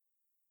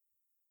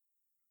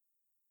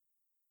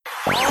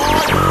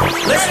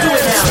Let's do it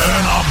now.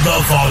 Turn up the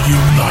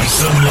volume nice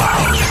and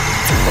loud.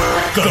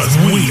 Cause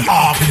we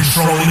are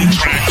controlling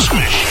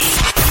transmission.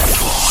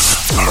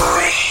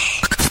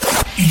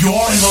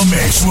 You're in the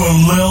mix with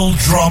Lil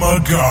Drummer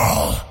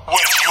Girl.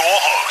 With your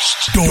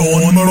host,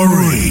 Dawn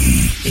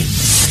Marie. In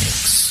the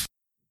mix.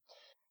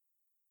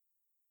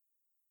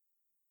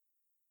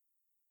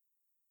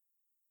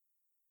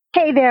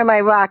 Hey there,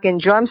 my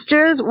rockin'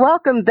 drumsters.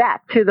 Welcome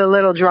back to the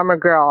Little Drummer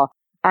Girl.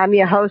 I'm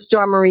your host,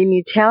 Dawn Marie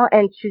Mutel,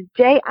 and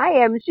today I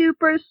am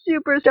super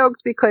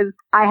stoked because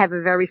I have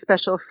a very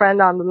special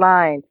friend on the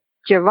line,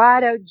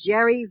 Gerardo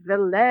Jerry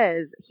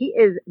Velez. He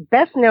is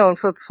best known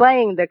for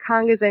playing the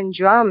congas and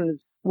drums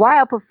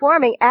while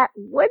performing at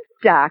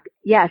Woodstock.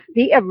 Yes,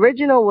 the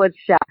original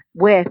Woodstock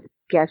with,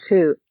 guess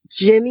who?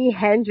 Jimi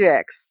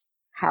Hendrix.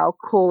 How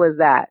cool is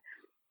that?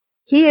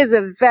 He is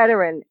a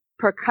veteran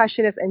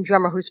percussionist and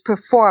drummer who's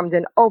performed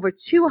in over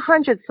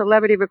 200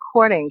 celebrity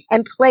recordings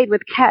and played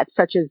with cats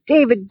such as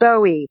David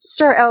Bowie,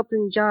 Sir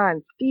Elton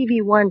John, Stevie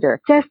Wonder,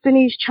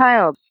 Destiny's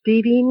Child,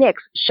 Stevie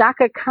Nicks,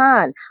 Shaka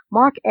Khan,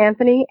 Mark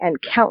Anthony, and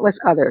countless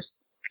others.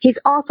 He's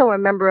also a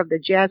member of the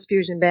jazz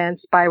fusion band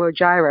Spyro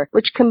Gyra,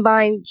 which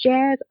combined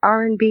jazz,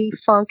 R&B,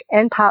 funk,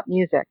 and pop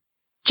music.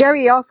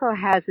 Jerry also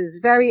has his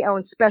very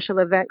own special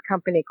event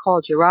company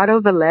called Gerardo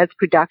Velez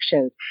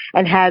Productions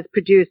and has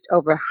produced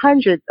over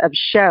hundreds of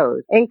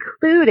shows,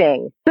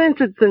 including, since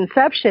its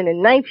inception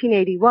in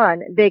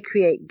 1981, they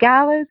create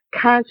galas,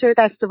 concert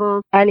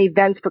festivals, and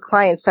events for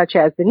clients such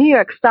as the New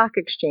York Stock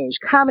Exchange,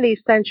 Comedy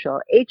Central,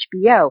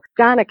 HBO,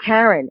 Donna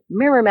Karan,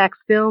 Miramax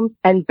Films,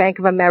 and Bank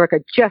of America,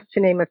 just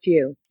to name a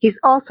few. He's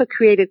also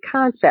created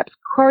concepts,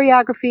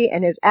 choreography,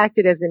 and has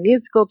acted as a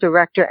musical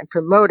director and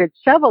promoted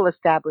several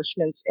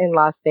establishments in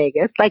Las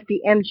Vegas, like the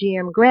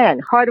MGM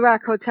Grand, Hard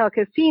Rock Hotel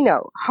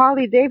Casino,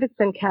 Harley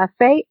Davidson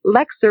Cafe,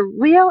 Lexer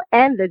Rio,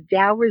 and the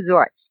Dow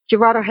Resorts.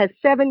 Gerardo has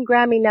 7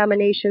 Grammy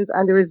nominations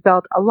under his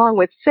belt, along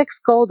with 6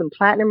 gold and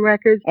platinum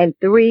records and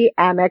 3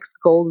 Amex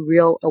Gold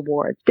Reel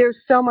Awards. There's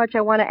so much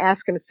I want to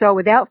ask him, so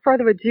without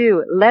further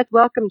ado, let's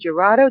welcome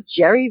Gerardo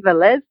Jerry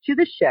Velez to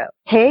the show.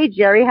 Hey,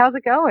 Jerry, how's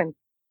it going?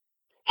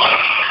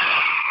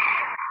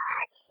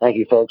 Thank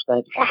you, folks.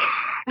 Thank you.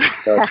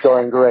 So it's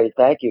going great.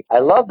 Thank you. I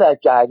love that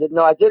guy. I didn't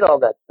know I did all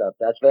that stuff.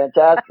 That's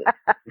fantastic.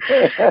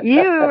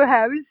 You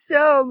have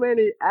so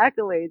many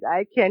accolades.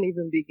 I can't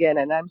even begin,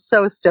 and I'm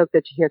so stoked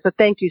that you're here. So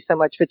thank you so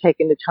much for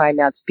taking the time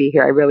out to be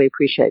here. I really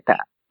appreciate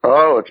that.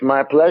 Oh, it's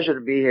my pleasure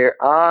to be here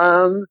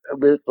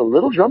with the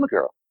Little Drummer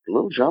Girl. The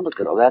Little Drummer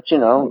Girl. That's,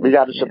 we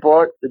got to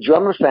support the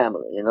drummer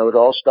family. It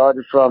all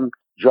started from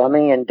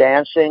drumming and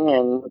dancing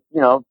and,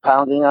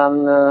 pounding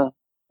on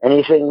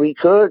anything we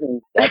could,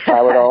 and that's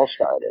how it all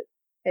started.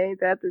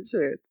 Ain't that the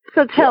truth?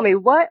 So tell me,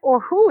 what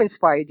or who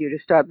inspired you to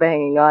start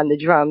banging on the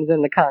drums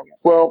and the conga?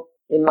 Well,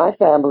 in my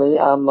family,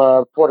 I'm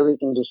Puerto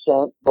Rican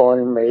descent, born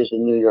and raised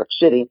in New York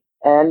City.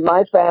 And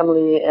my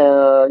family,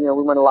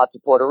 we went a lot to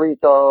Puerto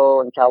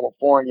Rico and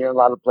California, a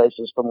lot of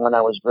places from when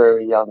I was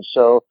very young.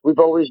 So we've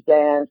always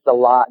danced a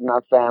lot in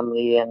our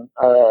family. And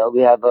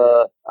we have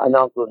an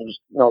uncle who's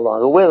no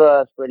longer with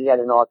us, but he had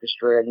an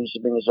orchestra, and he used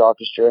to bring his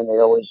orchestra, and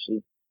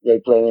they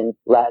play in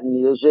Latin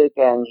music,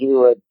 and he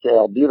would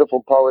tell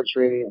beautiful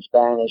poetry in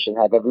Spanish and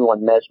have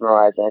everyone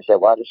mesmerized. And I said,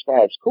 wow, this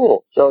guy is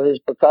cool. So his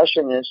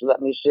percussionist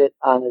let me sit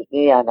on his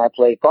knee, and I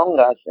played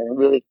congas, and it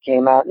really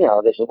came out,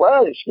 they said,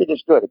 well, this kid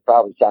is good. It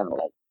probably sounded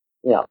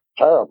like,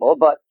 terrible,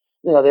 but,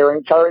 they were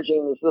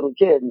encouraging this little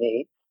kid,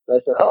 me. So I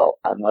said, oh,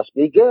 I must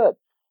be good.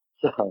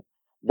 So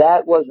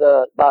that was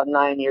about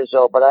 9 years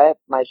old, but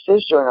my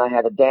sister and I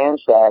had a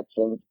dance act,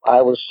 and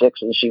I was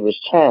 6 and she was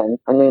 10.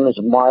 Her name is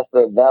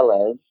Martha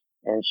Velez.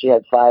 And she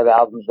had 5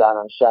 albums out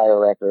on Shire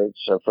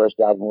Records. Her first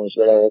album was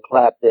with Eric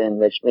Clapton,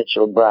 Mitch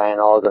Mitchell, Brian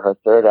Alder. Her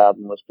third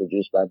album was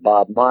produced by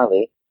Bob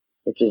Marley,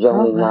 which is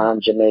only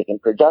non-Jamaican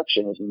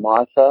production. It's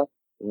Martha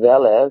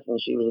Velez, and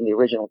she was in the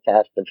original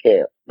cast of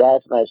Hair.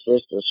 That's my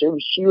sister.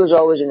 She was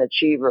always an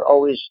achiever,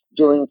 always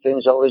doing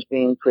things, always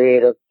being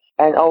creative,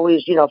 and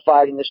always,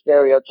 fighting the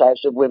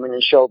stereotypes of women in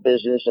show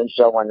business and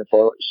so on and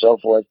so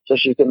forth, so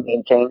she can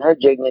maintain her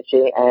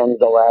dignity and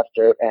go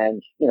after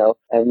and,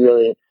 and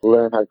really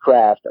learn her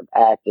craft of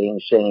acting,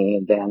 singing,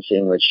 and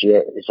dancing, which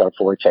is our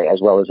forte,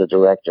 as well as a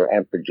director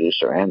and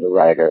producer and a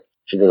writer.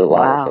 She did a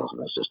lot of things,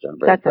 my sister. I'm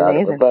very proud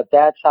of her. But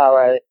that's how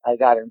I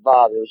got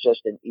involved. It was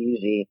just an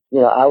easy,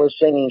 I was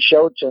singing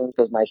show tunes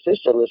because my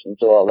sister listened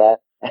to all that,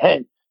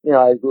 and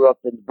I grew up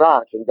in the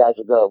Bronx, and guys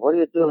would go, what are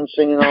you doing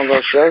singing all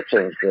those show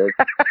tunes, dude?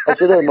 I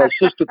said, hey, my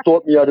sister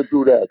taught me how to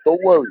do that.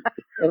 Don't worry.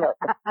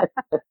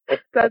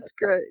 That's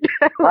great.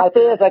 I think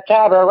it's a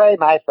cabaret,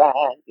 my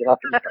friend.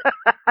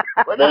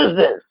 What is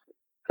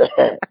this?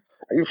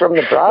 Are you from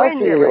the Bronx?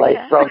 Or are you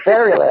from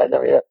Fairyland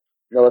over here?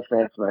 No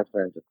offense, my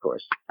friends, of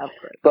course. Of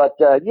course. But,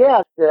 to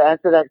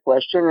answer that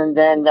question, and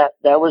then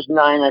that was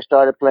 9, I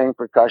started playing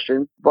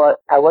percussion, but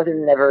I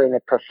wasn't never in a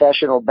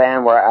professional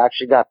band where I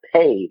actually got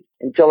paid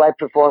until I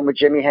performed with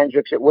Jimi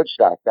Hendrix at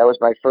Woodstock. That was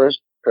my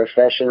first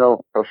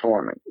professional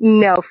performance.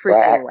 No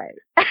freaking way.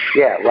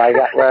 Yeah,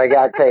 where I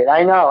got paid.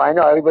 I know.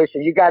 Everybody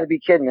said, you got to be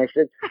kidding. I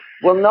said,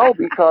 well, no,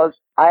 because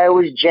I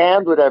always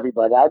jammed with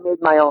everybody. I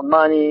made my own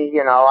money.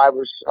 I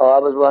was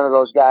one of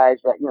those guys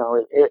that,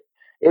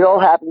 it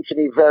all happened to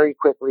me very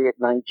quickly at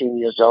 19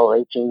 years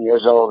old, 18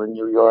 years old in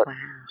New York. Wow.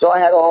 So I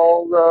had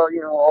all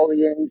the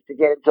ins to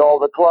get into all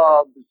the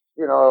clubs,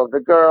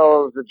 the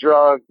girls, the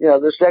drugs,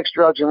 the sex,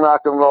 drugs, and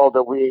rock and roll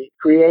that we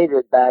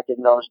created back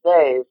in those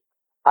days.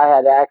 I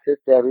had access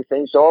to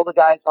everything. So all the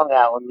guys hung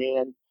out with me,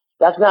 and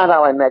that's not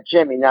how I met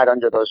Jimmy, not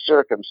under those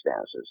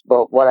circumstances.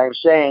 But what I'm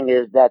saying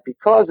is that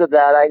because of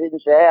that, I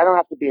didn't say, hey, I don't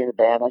have to be in a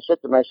band. I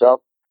said to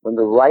myself, when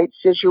the right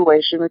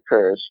situation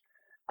occurs,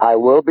 I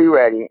will be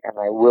ready and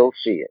I will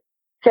see it.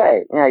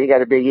 Okay, you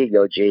got a big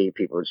ego, G,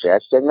 people would say. I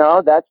said,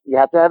 no, you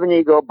have to have an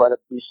ego, but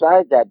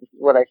besides that, this is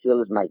what I feel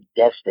is my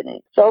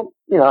destiny. So,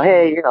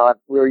 hey,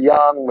 we're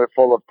young, we're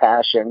full of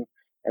passion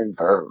and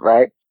verve,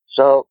 right?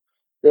 So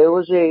there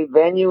was a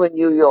venue in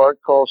New York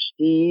called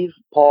Steve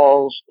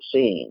Paul's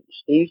Scene.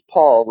 Steve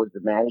Paul was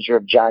the manager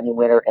of Johnny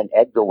Winter and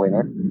Edgar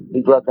Winter.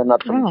 He brought them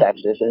up from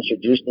Texas,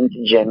 introduced them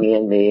to Jimmy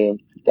and me, and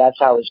that's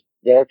how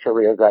their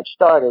career got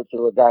started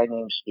through a guy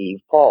named Steve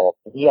Paul.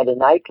 He had a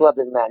nightclub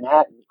in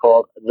Manhattan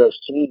called The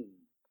Scene.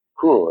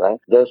 Cool, right?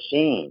 The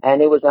Scene.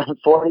 And it was on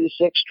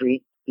 46th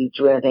Street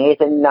between 8th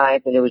and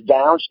 9th, and it was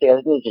downstairs.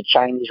 I think there's a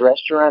Chinese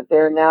restaurant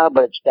there now,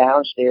 but it's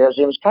downstairs.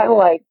 It was kind of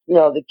like,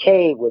 the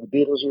Cave where the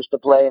Beatles used to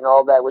play and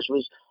all that, which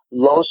was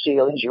low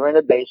ceilings. You're in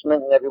a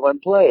basement and everyone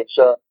played.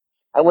 So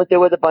I went there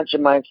with a bunch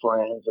of my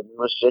friends, and we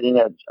were sitting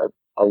at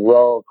a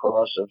row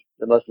across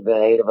there must have been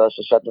 8 of us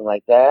or something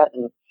like that.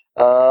 And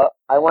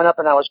I went up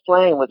and I was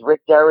playing with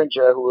Rick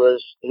Derringer,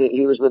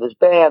 he was with his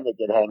band. They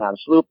did Hang On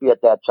Sloopy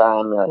at that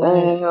time.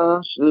 Hang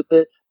On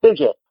Sloopy, big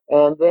hit.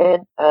 And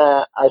then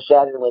I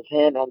sat in with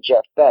him and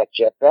Jeff Beck.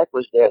 Jeff Beck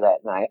was there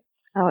that night.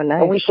 Oh,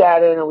 nice. And we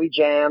sat in and we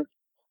jammed.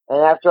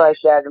 And after I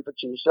sat in for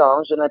 2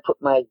 songs, and I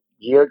put my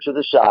gear to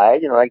the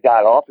side, I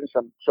got off, and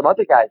some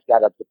other guys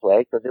got up to play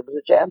because it was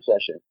a jam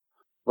session.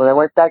 When I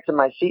went back to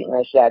my seat and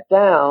I sat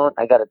down,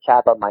 I got a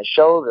tap on my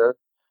shoulder.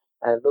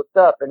 I looked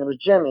up, and it was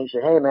Jimmy. He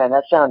said, hey, man,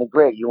 that sounded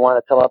great. You want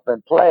to come up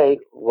and play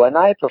when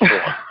I perform?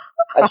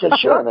 I said,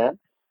 sure, man.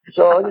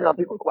 So,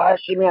 people would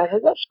see me. I said,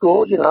 that's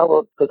cool,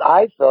 because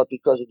I felt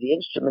because of the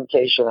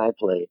instrumentation I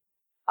played,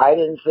 I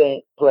didn't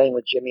think playing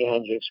with Jimi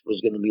Hendrix was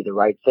going to be the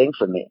right thing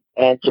for me.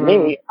 And to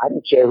me, I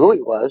didn't care who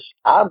he was.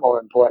 I'm more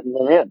important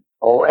than him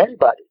or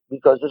anybody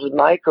because this is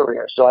my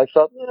career. So I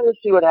felt, let's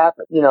see what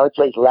happens. He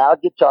plays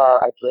loud guitar.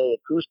 I play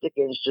acoustic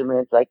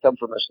instruments. I come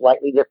from a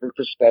slightly different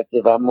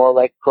perspective. I'm more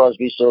like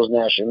Crosby, Stills,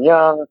 Nash and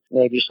Young,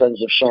 maybe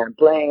Sons of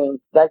Champlain.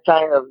 That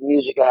kind of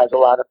music has a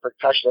lot of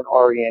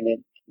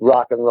percussion-oriented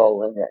rock and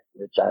roll in it,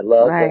 which I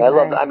love. Right, and I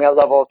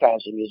love all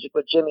kinds of music,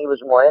 but Jimmy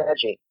was more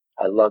edgy.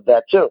 I love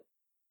that too.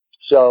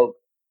 So,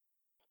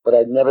 but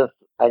I never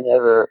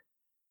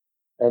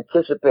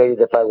anticipated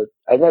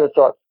I never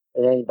thought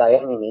by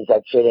any means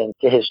I'd fit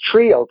into his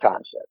trio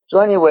concept. So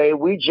anyway,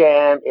 we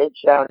jammed. It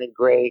sounded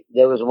great.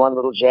 There was one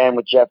little jam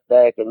with Jeff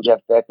Beck, and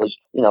Jeff Beck was,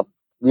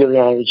 really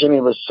angry.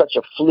 Jimmy was such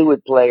a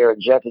fluid player.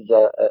 Jeff is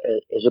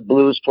a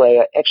blues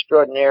player,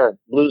 extraordinary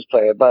blues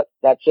player, but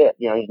that's it.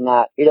 He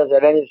doesn't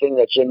have anything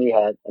that Jimmy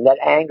had, and that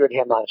angered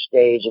him on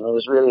stage. And it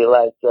was really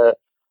like,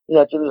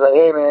 Jimmy was like,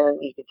 hey man,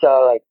 you could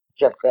tell like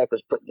Jeff Beck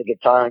was putting the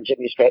guitar on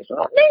Jimmy's face and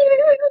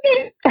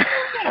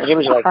and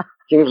Jimmy was like,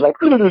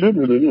 man,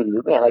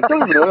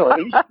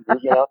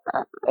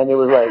 and it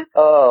was like,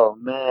 oh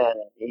man,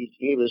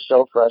 he was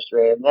so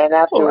frustrated. And then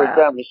after it was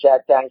done, we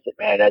sat down and said,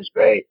 man, that's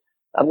great.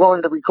 I'm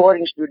going to the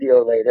recording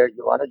studio later.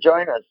 You want to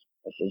join us?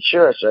 I said,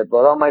 sure. So I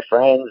brought all my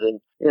friends, and,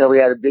 we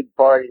had a big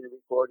party in the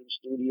recording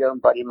studio, and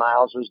Buddy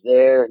Miles was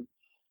there, and,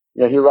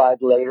 he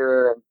arrived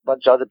later, and a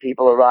bunch of other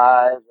people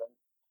arrived,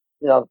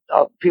 and,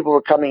 people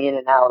were coming in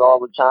and out all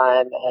the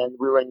time, and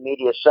we were in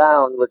Media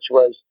Sound, which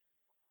was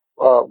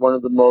one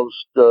of the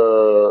most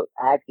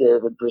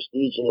active and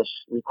prestigious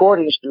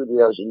recording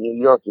studios in New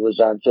York. It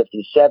was on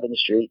 57th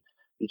Street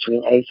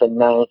between 8th and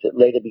 9th. It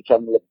later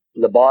became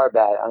Le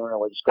Barbat. I don't know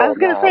what it's called. I was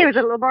going to say, was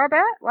it Le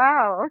Barbat?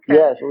 Wow, okay.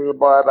 Yes, Le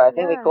Barbat. I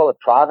think they call it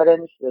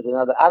Providence. There's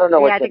another. I don't know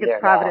what's in there. I think it's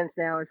Providence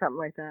now or something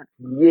like that.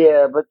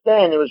 Yeah, but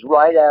then it was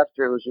right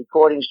after it was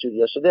recording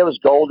studio. So there was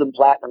gold and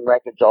platinum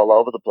records all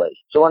over the place.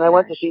 So when I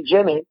went to see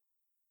Jimmy,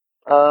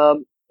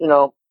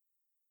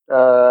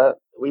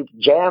 we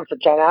jammed for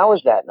 10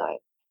 hours that night.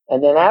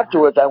 And then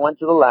afterwards, I went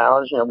to the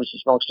lounge. We used to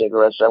smoke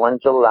cigarettes. So I went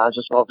into the lounge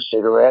to smoke a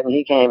cigarette. And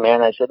he came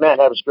in. I said, man,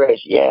 that was great.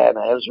 Said, yeah,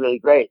 man, that was really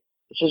great.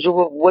 He says,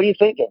 well, what are you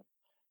thinking?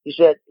 He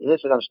said,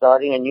 listen, I'm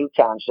starting a new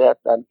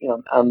concept. I'm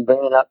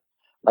bringing up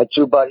my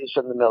 2 buddies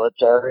from the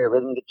military, a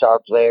rhythm guitar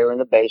player and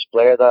a bass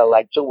player that I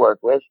like to work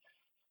with.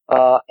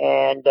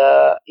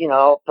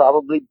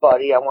 Probably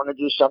Buddy, I want to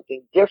do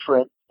something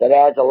different that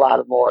adds a lot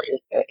of more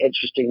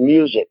interesting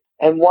music.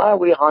 And while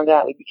we hung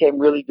out, we became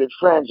really good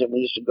friends, and we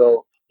used to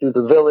go through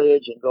the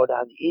village and go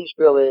down to East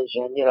Village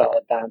and,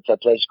 down to a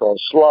place called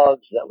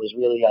Slugs that was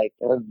really like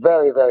a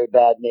very, very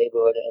bad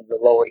neighborhood in the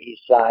Lower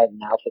East Side in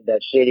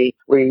Alphabet City,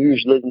 where you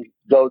usually didn't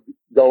go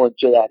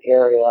into that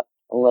area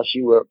unless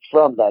you were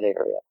from that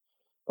area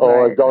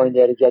or going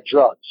there to get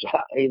drugs,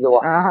 either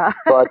one.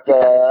 But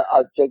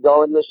to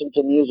go and listen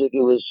to music,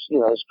 it was,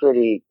 it's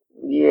pretty,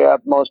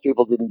 most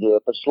people didn't do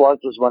it. But Slug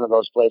was one of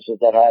those places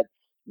that had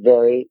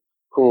very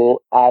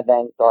cool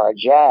avant-garde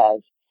jazz.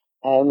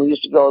 And we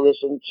used to go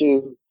listen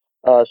to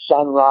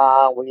Sun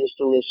Ra. We used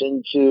to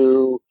listen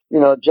to,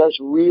 just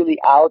really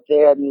out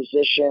there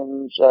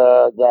musicians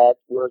that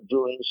were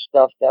doing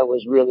stuff that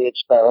was really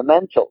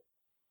experimental.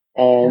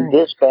 And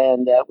this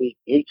band that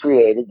he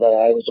created that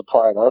I was a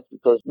part of,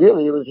 because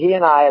really it was he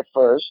and I at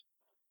first,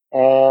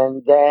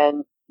 and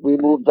then we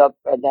moved up,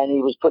 and then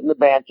he was putting the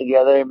band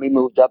together, and we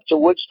moved up to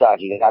Woodstock.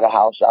 He got a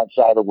house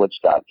outside of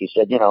Woodstock. He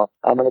said,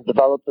 I'm going to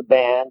develop the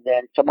band,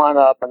 and come on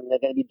up, and they're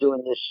going to be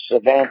doing this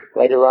event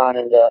later on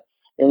in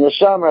the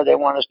summer. They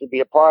want us to be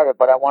a part of it,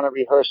 but I want to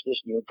rehearse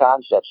this new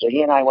concept. So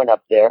he and I went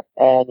up there,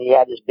 and he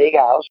had this big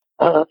house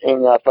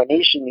in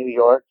Phoenicia, New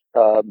York.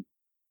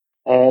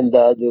 And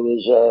there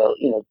was,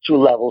 2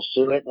 levels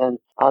to it. And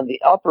on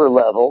the upper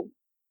level,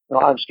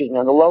 on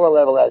the lower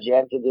level as you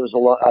entered, there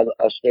was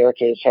a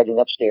staircase heading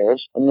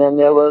upstairs. And then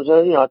there was,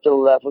 to the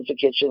left was the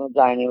kitchen and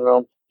dining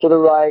room. To the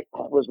right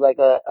was like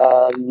a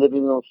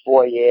living room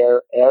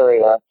foyer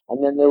area.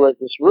 And then there was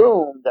this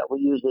room that we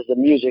used as a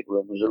music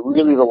room. It was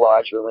really the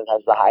large room. It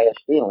has the highest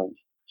ceilings.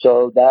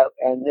 So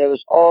and there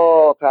was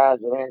all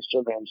kinds of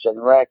instruments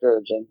and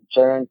records and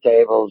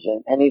turntables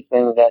and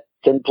anything that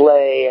can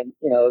play. And,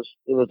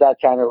 it was that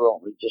kind of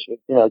room. We just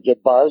would,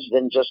 get buzzed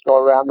and just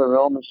go around the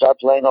room and start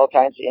playing all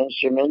kinds of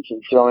instruments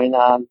and throwing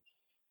on,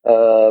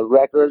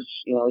 records.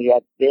 You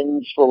had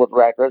bins full of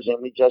records,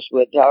 and we just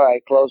would, all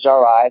right, close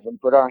our eyes and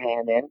put our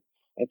hand in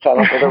and come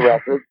up with a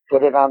record,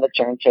 put it on the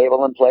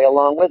turntable and play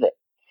along with it.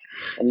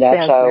 And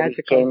that's how we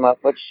came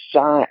up with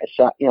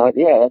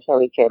that's how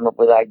we came up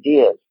with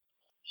ideas.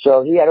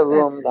 So he had a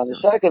room on the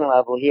second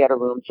level. He had a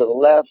room to the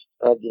left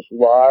of this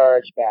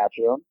large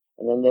bathroom.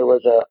 And then there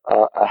was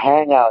a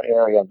hangout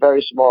area, a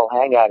very small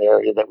hangout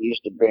area that we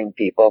used to bring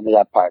people. We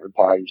had private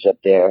parties up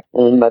there.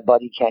 And then my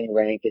buddy Kenny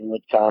Rankin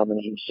would come and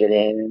he'd sit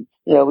in.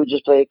 And, we'd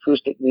just play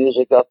acoustic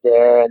music up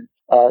there. And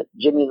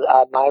Jimmy,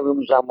 my room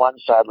was on one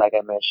side, like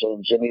I mentioned,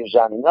 and Jimmy was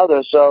on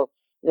another. So,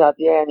 at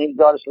the end, he'd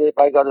go to sleep.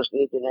 I'd go to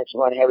sleep the next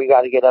morning. Hey, we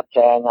got to get up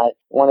 10.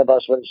 One of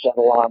us would set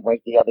an alarm,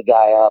 wake the other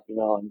guy up,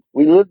 And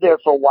we lived there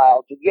for a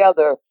while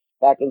together,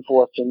 back and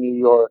forth to New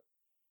York.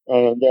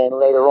 And then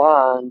later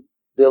on,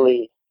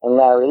 Billy and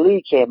Larry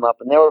Lee came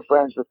up, and they were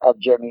friends of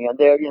Jimmy. And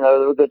they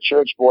were good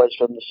church boys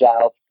from the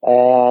South.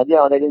 And,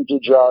 they didn't do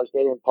drugs.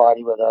 They didn't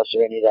party with us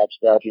or any of that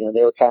stuff.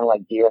 They were kind of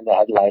like deer in the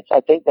headlights. I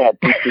think they had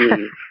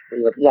PTSD.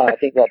 I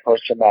think they had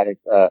post-traumatic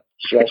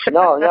stress. They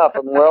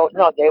were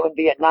in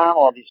Vietnam,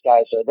 all these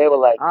guys. So they were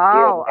like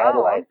deer in the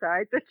headlights.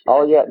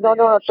 Yeah.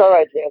 No, it's all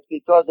right. It's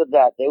because of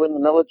that. They were in the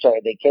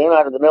military. They came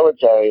out of the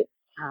military,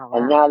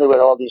 and now they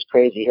were all these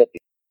crazy hippies,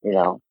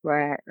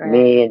 Right.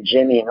 Me and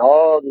Jimmy and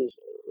all these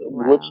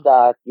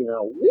Woodstock,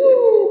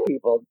 woo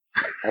people.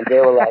 And they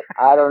were like,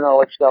 I don't know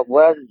what stuff,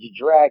 where did you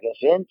drag us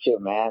into,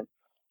 man?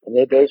 And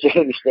they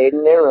basically stayed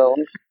in their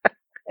rooms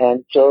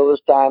until it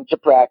was time to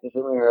practice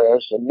and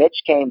rehearse. And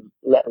Mitch came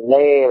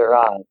later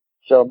on.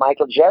 So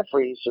Michael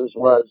Jeffries, who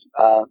was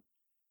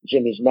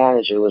Jimmy's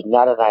manager, was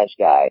not a nice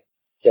guy.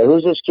 So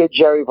who's this kid,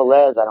 Jerry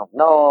Velez? I don't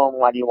know him.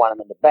 Why do you want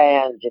him in the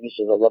band? Jimmy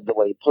says, I love the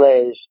way he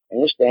plays.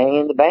 And he's staying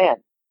in the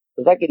band.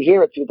 Because I could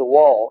hear it through the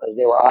wall as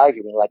they were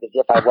arguing, like as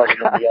if I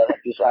wasn't on the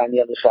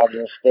other side of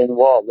the thin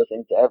wall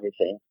listening to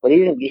everything. But he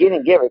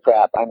didn't give a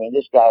crap. I mean,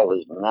 this guy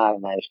was not a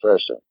nice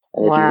person.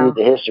 And if you read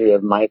the history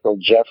of Michael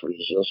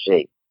Jeffries, you'll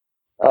see.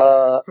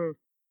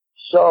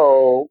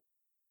 So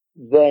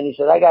then he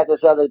said, I got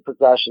this other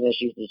percussionist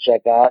you should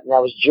check out, and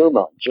that was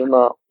Juma.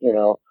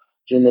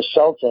 Juma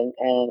Sultan,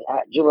 and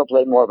Juma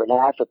played more of an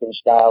African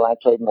style. I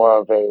played more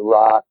of a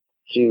rock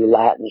to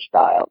Latin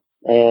style.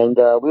 And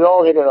we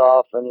all hit it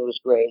off, and it was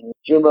great. And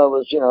Juma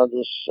was, he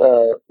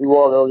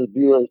wore all these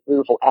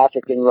beautiful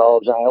African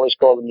robes, and I always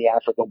called him the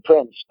African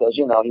Prince because,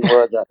 he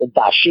wore the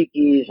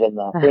dashikis and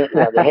the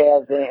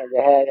hair thing and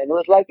the head. And it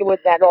was like when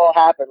that all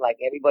happened, like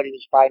everybody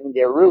was finding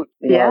their root.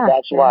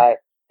 That's why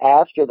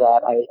after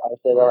that, I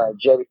said, all right,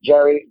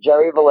 Jerry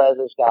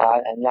Velez is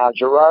gone, and now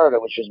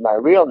Gerardo, which was my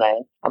real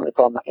name, I'm going to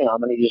call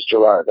I'm going to use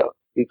Gerardo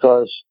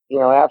because,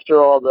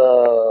 after all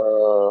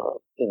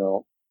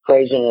the,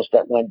 craziness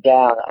that went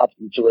down up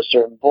to a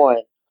certain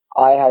point,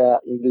 I had to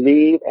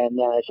leave, and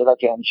then I said,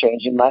 okay, I'm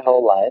changing my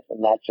whole life,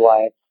 and that's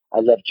why I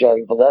left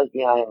Jerry Velez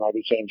behind, and I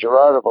became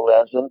Gerardo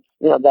Velez, and,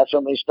 that's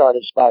when we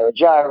started Spyro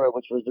Gyra,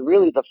 which was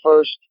really the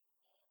first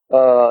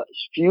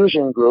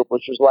fusion group,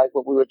 which was like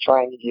what we were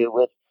trying to do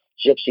with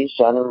Gypsy,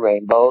 Sun, and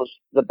Rainbows,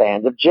 the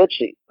Band of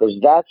Gypsy, because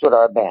that's what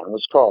our band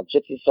was called,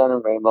 Gypsy, Sun,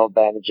 and Rainbow,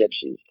 Band of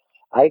Gypsies.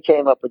 I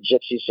came up with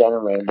Gypsy, Sun,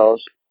 and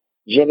Rainbows.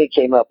 Jimmy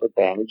came up with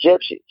Band of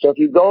Gypsy. So if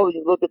you go and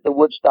you look at the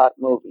Woodstock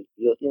movie,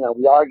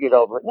 we argued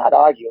over it. Not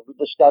argued, we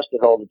discussed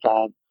it all the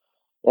time.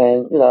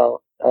 And,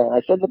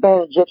 I said the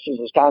Band of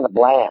Gypsies is kind of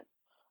bland.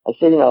 I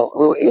said, it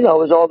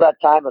was all that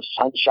time of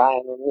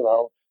sunshine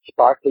and,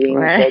 sparkling.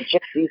 Right. So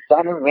Gypsy,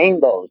 Sun, and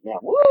Rainbows. Now,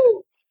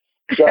 woo!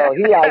 So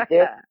he liked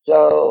it.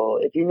 So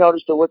if you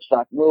notice the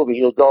Woodstock movie,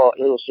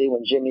 you'll see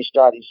when Jimmy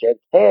started, he said,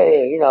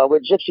 "Hey, we're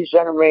Gypsy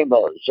Sun and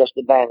Rainbow. It's just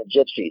a band of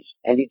gypsies."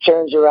 And he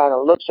turns around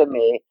and looks at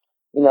me,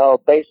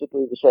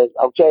 basically he says,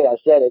 "Okay, I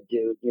said it,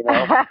 dude.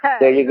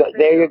 There you go.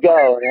 There you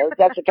go." And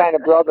that's the kind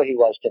of brother he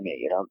was to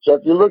me. So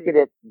if you look at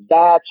it,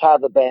 that's how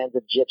the band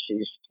of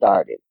gypsies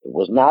started. It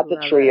was not the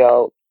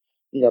trio.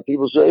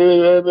 People say,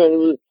 "Hey,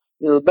 man,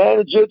 the band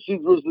of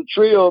gypsies was the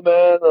trio,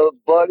 man, of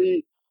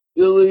Buddy,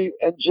 Billy,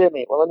 and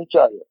Jimmy." Well, let me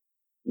tell you.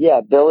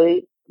 Yeah,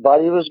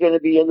 Buddy was going to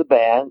be in the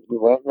band. We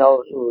were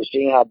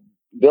seeing how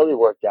Billy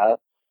worked out.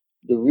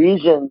 The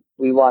reason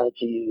we wanted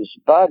to use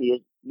Buddy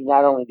is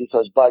not only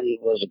because Buddy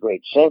was a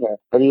great singer,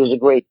 but he was a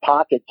great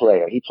pocket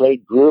player. He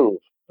played groove.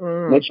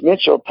 Mitch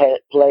Mitchell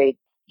played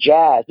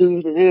jazz. He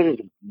played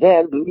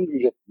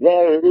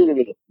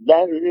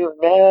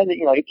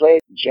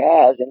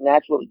jazz, and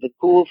that's what was the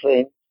cool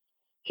thing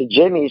to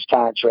Jimmy's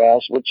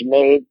contrast, which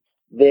made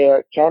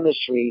their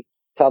chemistry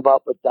come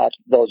up with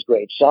those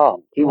great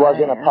songs. He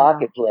wasn't a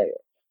pocket player.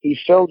 He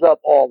filled up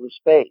all the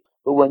space.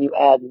 But when you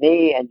add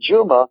me and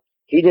Juma,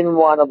 he didn't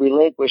want to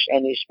relinquish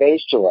any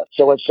space to us.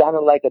 So it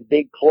sounded like a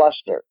big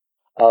cluster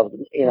of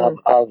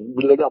blah,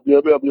 blah,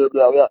 blah, blah,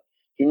 blah, blah.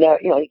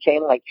 He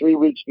came like 3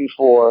 weeks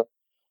before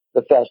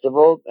the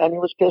festival, and he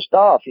was pissed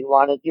off. He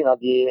wanted,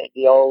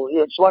 the old,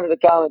 just wanted to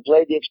come and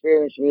play the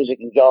experience music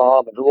and go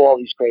home and do all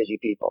these crazy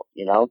people,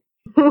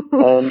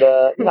 And,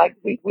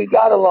 we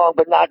got along,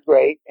 but not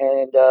great.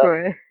 And,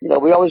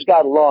 we always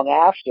got along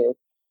after,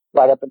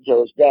 right up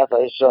until his death.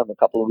 I saw him a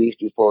couple of weeks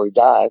before he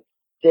died.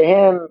 To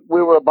him,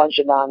 we were a bunch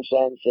of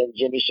nonsense, and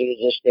Jimmy should have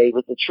just stayed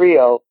with the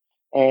trio.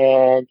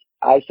 And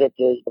I said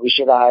we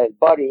should have hired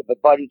Buddy,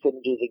 but Buddy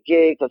couldn't do the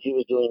gig because he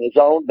was doing his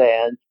own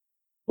band,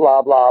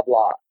 blah, blah,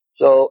 blah.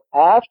 So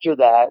after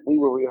that, we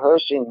were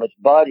rehearsing with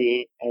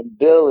Buddy and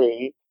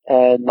Billy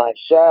and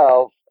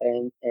myself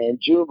and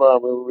Juma.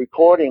 We were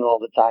recording all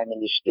the time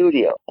in the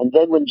studio. And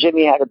then when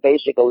Jimmy had a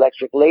basic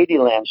electric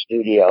Ladyland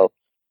studio,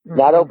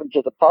 not open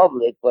to the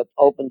public, but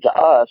open to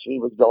us, we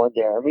would go in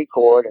there and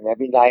record. And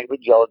every night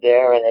we'd go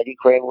there, and Eddie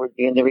Kramer would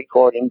be in the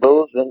recording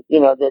booth, and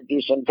there'd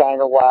be some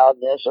kind of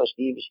wildness. Or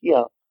Steven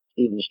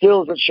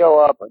Stills would show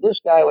up, or this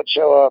guy would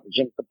show up,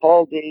 Jim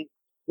Capaldi.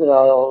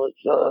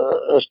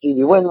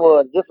 Stevie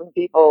Winwood, different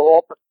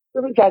people,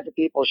 different kinds of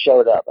people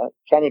showed up. I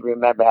can't even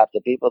remember half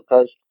the people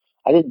because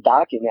I didn't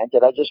document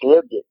it. I just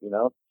lived it,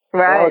 Right,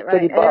 right.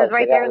 And it was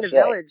right there in the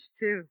village,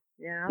 too.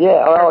 Yeah,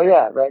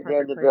 right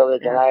there in the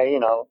village. Yeah.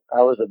 And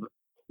I was a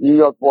New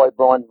York boy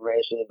born and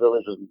raised, and the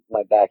village was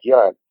my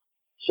backyard.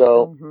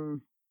 So,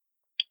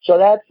 so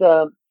that's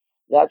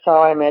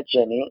how I met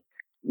Jimmy.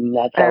 And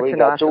that's how we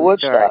got to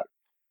Woodstock.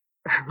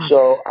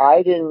 So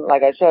I didn't,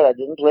 like I said, I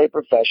didn't play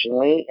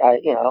professionally,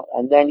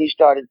 and then he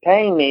started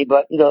paying me,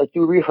 but,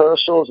 through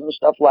rehearsals and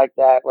stuff like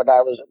that, when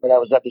I was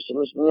up, he said,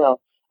 "Listen,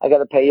 I got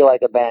to pay you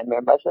like a band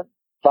member." I said,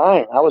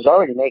 "Fine." I was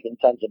already making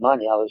tons of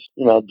money. I was,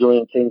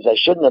 doing things I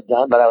shouldn't have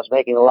done, but I was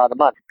making a lot of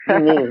money. He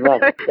needed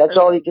money. That's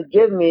all he could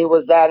give me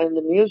was that in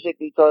the music,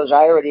 because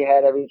I already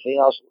had everything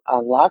else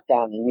on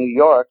lockdown in New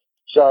York.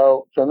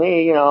 So for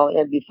me,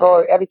 and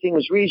before, everything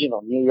was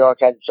regional. New York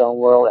had its own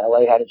world,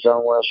 LA had its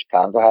own world,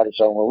 Chicago had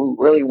its own world.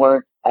 We really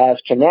weren't as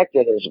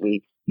connected as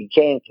we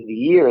became through the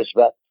years.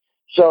 But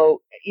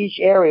so each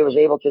area was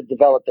able to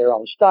develop their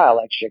own style,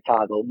 like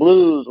Chicago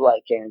blues,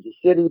 like Kansas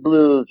City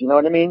blues. You know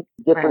what I mean?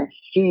 Different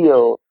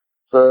feel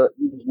for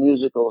these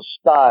musical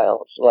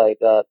styles.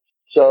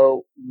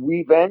 So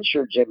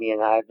Jimmy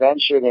and I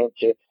ventured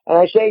into, and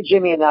I say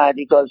Jimmy and I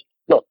because,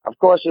 look, of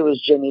course it was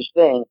Jimmy's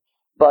thing,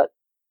 but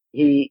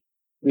he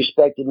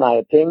respected my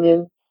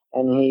opinion,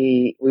 and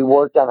we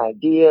worked on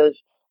ideas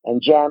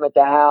and jam at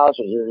the house.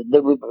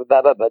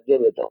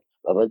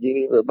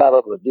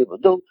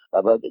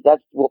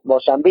 That's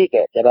Mozambique.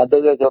 That's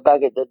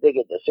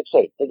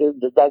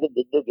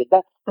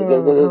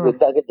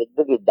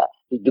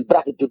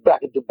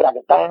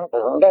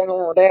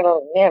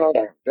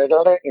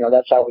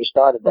how we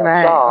started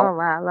that song. Oh,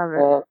 wow, I love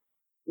it.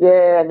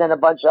 Yeah, and then a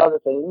bunch of other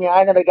things.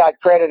 I never got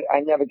credit.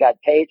 I never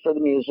got paid for the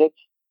music.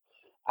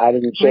 I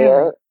didn't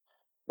care.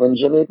 When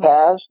Jimmy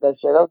passed, I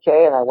said,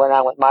 okay, and I went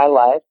on with my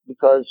life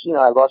because,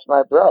 I lost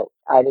my bro.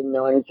 I didn't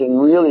know anything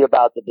really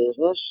about the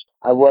business.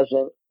 I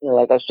wasn't,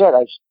 like I said,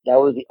 that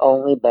was the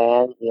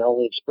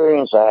only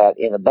experience I had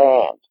in a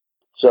band.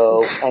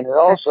 So, and it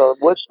also,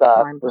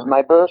 Woodstock was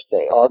my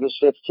birthday. August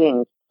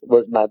 15th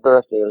was my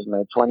birthday. It was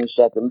my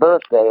 22nd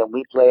birthday, and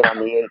we played on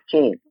the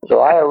 18th. So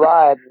I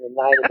arrived the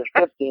night of the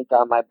 15th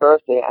on my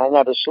birthday. I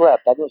never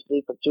slept. I didn't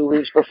sleep for 2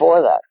 weeks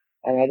before that,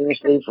 and I didn't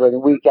sleep for a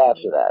week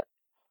after that.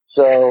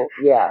 So,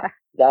 yeah,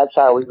 that's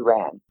how we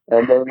ran.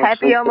 And then we'd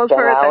sleep for 10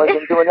 hours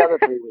and do another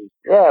 3 weeks.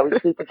 Yeah,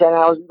 we'd sleep for 10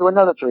 hours and do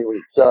another 3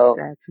 weeks. So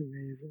that's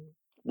amazing.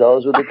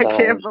 Those were the times. I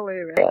can't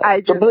believe it. Yeah.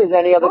 So please,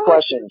 any other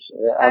questions?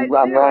 I'm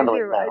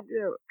rambling now. I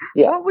do.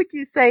 Yeah. What would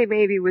you say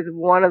maybe was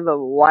one of the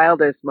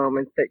wildest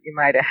moments that you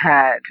might have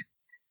had,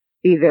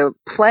 either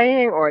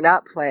playing or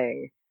not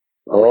playing?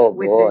 Oh,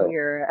 boy.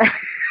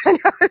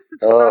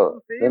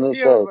 Oh, let me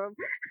say.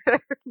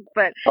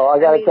 But I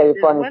got to tell you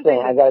a funny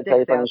thing. I got to tell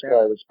you a funny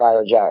story with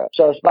Spyro Gyra.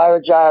 So Spyro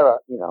Gyra,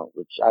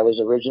 which I was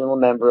original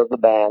member of the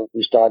band.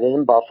 We started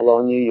in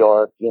Buffalo, New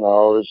York. It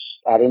was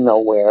out of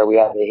nowhere. We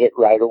had a hit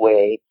right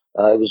away.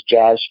 It was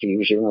jazz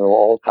fusion. We were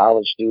all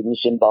college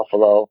students in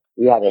Buffalo.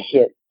 We had a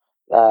hit,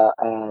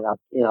 and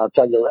I'll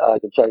tell you. I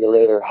can tell you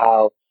later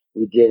how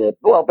we did it.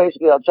 Well,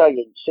 basically, I'll tell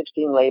you.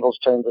 16 labels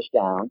turned us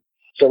down,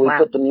 so we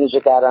put the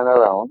music out on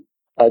our own.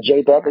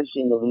 Jay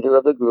Beckerstein, the leader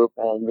of the group,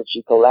 and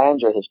Richie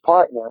Colander, his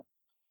partner,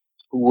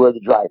 who were the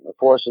driving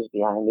forces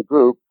behind the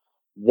group,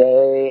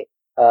 they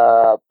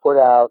we put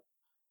out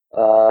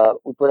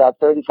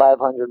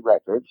 3,500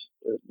 records.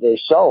 They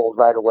sold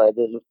right away.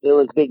 There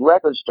was big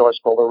record stores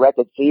called a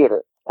Record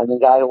Theater, and the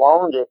guy who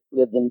owned it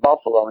lived in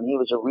Buffalo, and he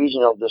was a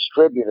regional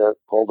distributor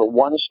called a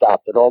One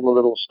Stop that all the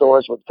little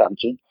stores would come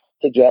to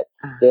get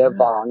their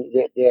bond.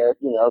 Their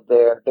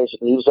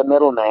basically, he was a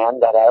middleman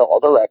that had all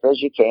the records.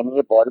 You came and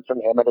you bought it from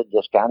him at a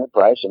discounted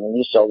price, and then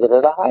you sold it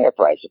at a higher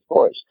price, of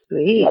course.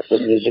 Sweet. That's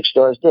what music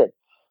stores did.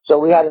 So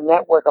we had a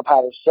network of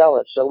how to sell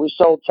it. So we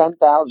sold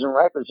 10,000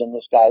 records in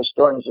this guy's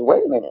store, and he said,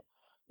 wait a minute,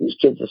 these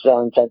kids are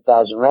selling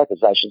 10,000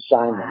 records. I should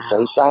sign them. So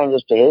he signed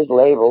us to his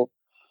label,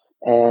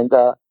 and,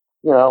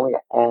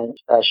 and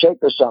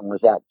Shaker Song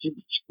was out.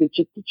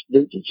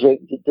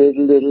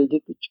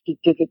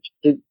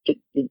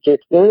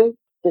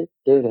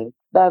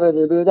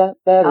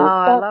 Oh,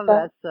 I love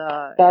that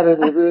song.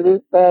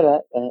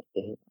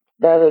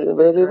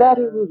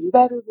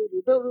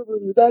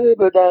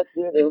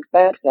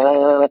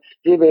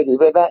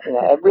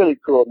 A really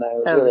cool, man.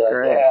 It was really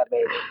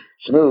baby.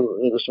 Smooth.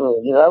 It was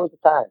smooth. That was the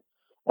time.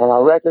 And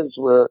our records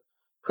were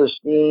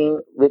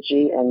pristine.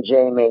 Richie and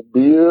Jay made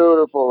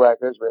beautiful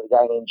records with a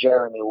guy named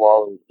Jeremy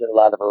Wall who did a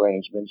lot of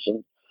arrangements.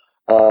 And,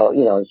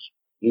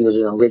 he was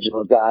an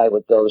original guy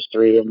with those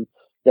three. And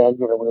then,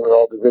 we were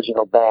all the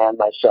original band,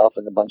 myself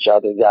and a bunch of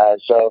other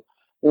guys. So,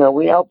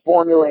 we helped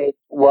formulate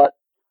what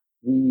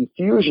the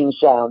fusion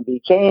sound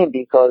became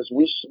because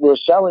we were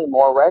selling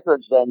more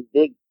records than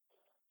big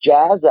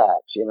jazz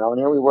acts, and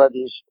here we were,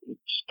 these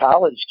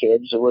college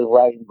kids who were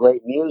writing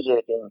great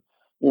music, and,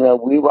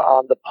 we were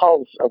on the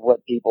pulse of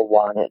what people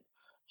wanted.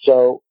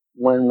 So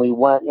when we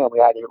went, we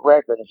had a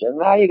record and said,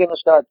 now you're going to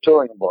start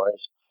touring,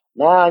 boys.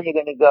 Now you're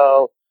going to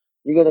go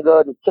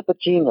to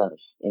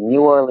Tipitinas in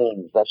New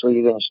Orleans. That's where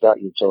you're going to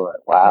start your tour.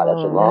 Wow,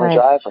 that's a long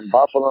drive from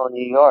Buffalo,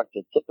 New York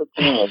to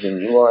Tipitinas in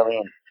New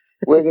Orleans.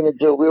 We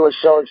were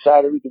so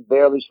excited we could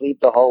barely sleep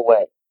the whole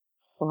way.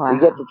 Wow. We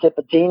get to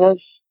Tipitinas.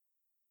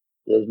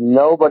 There's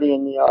nobody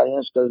in the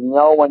audience because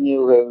no one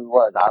knew who we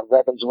were. Our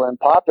records weren't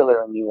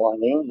popular in New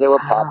Orleans. They were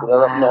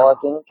popular up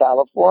north in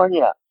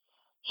California.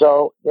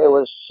 So there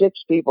were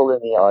 6 people in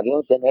the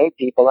audience and 8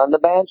 people on the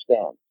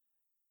bandstand.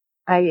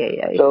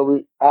 So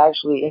we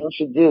actually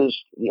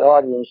introduced the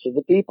audience to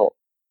the people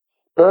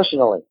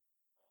personally.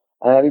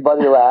 And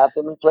everybody laughed,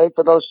 and we played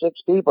for those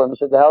 6 people. And we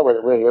said, the hell with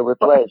it, we're here, we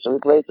played. So we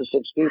played for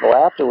 6 people.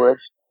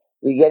 Afterwards,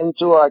 we get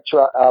into our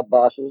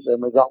buses,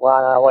 and we're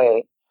on our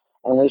way,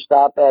 and we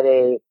stop at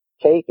a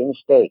Cake and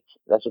Steak.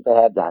 That's what they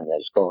have down there.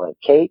 It's called a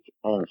Cake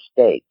and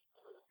Steak.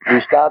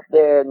 We stopped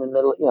there in the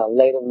middle,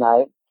 late at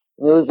night.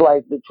 And it was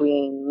like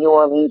between New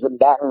Orleans and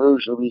Baton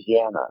Rouge,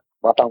 Louisiana.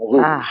 Baton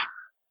Rouge,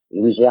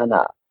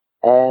 Louisiana.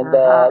 And,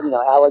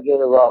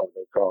 Alligator Road,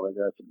 they call it.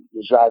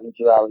 You're driving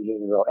through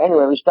Alligator Road.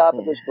 Anyway, we stop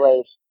at this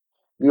place.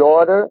 We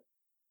order,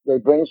 they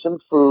bring some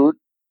food,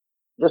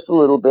 just a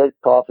little bit,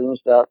 coffee and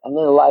stuff, and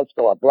then the lights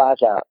go up,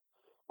 blackout.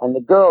 And the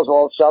girls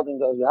all suddenly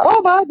go,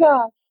 oh my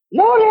God,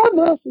 Lord have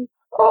mercy.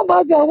 Oh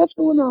my God, what's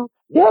going on?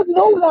 There's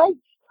no lights.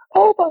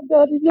 Oh my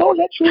God, there's no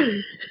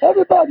electricity.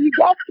 Everybody, you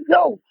got to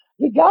go.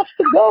 You got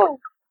to go.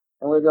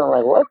 And we're going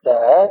like, what the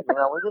heck?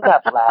 We didn't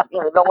have flash.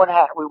 No one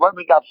had,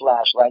 we got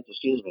flashlights,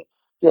 excuse me.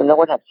 No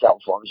one had cell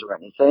phones or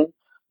anything.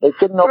 They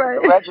couldn't open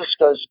the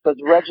registers because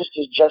the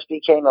registers just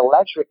became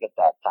electric at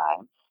that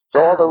time. So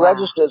all the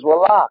registers were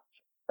locked,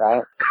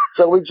 right?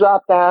 So we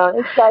dropped down.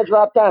 Each guy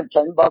dropped down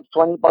 $10,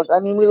 $20. I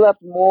mean, we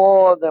left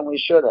more than we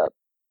should have.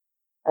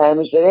 And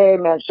we said, hey,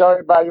 man,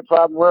 sorry about your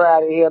problem. We're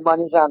out of here.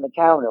 Money's on the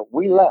counter.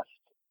 We left,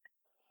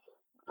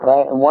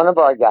 right? And one of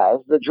our guys,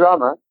 the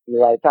drummer,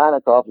 Eli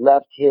Konikoff,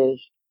 left his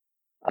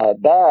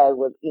bag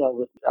with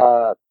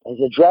his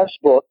address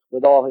book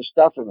with all his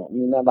stuff in it.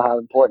 You remember how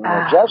important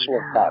an address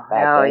was back then.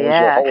 It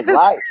was your whole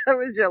life. That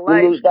was your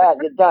life. You lose that,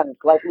 you're done.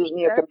 It's like losing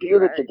your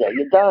computer today.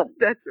 You're done.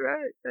 That's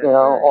right.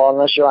 Or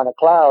unless you're on a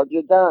cloud,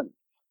 you're done.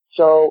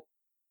 So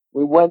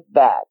we went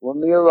back.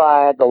 When we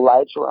arrived, the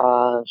lights were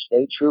on.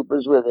 State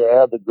troopers were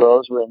there. The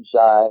girls were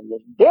inside.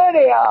 There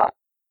they are.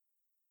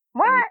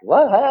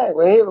 What? Hey,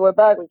 we're here. We're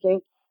back. We came.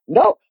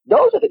 No,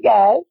 those are the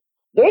guys.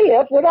 They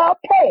left without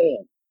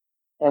paying.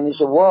 And we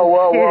said,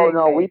 whoa,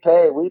 no, we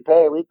paid.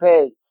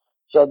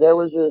 So there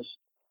was this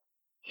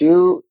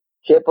 2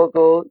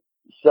 typical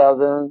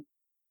Southern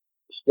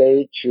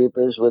state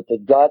troopers with the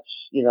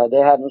guts. They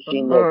haven't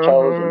seen their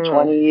toes in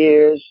 20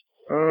 years.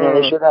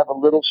 They should have a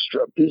little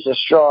piece of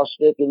straw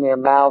stick in their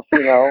mouth,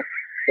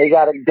 They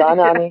got a gun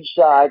on each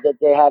side that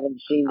they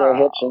haven't seen their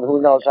hips in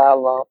who knows how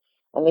long.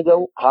 And they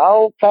go,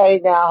 okay,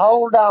 now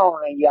hold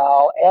on,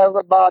 y'all.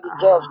 Everybody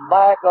just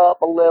back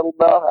up a little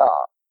bit.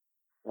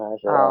 And I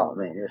said, oh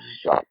man, this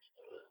sucks.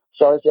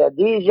 So I said,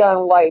 these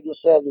young ladies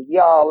said that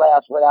y'all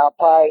left without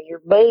paying your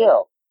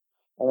bill.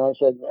 And I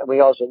said, we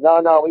all said,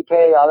 no, we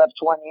pay. I left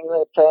 20, you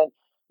left 10.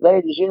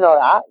 Ladies, you know, no,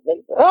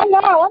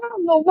 I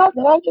don't know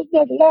nothing. I just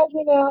never left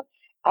me now.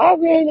 I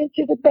ran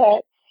into the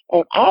back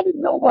and I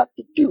didn't know what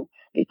to do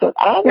because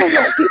I don't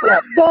know. People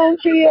have guns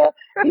here.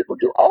 People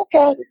do all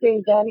kinds of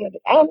things down here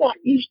that I'm not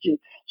used to.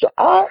 So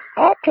I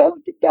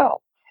closed the door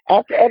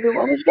after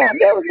everyone was gone.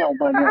 There was no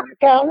money on the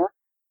counter.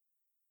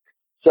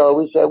 So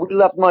we said, we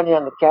left money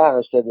on the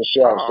counter, said the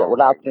sheriff. Said,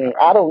 without thinking,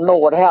 I don't know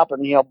what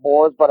happened here,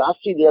 boys, but I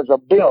see there's a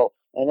bill,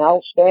 an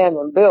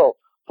outstanding bill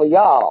for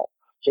y'all.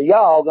 So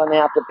y'all going to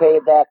have to pay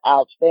that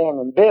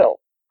outstanding bill.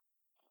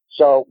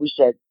 So we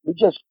said, we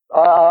just,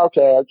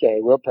 okay,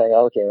 we'll pay,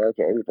 okay,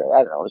 we pay.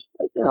 I don't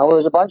know, it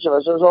was a bunch of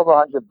us. It was over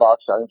 $100,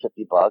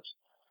 $150,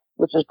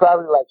 which is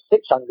probably like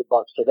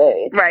 $600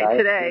 today. Right,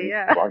 today,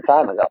 yeah. A long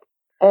time ago.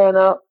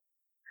 And,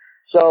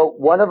 so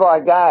one of our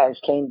guys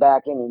came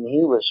back in and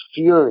he was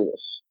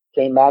furious.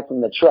 Came back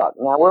from the truck.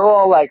 Now we're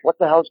all like, what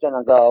the hell's going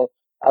to go?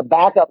 A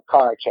backup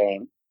car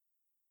came,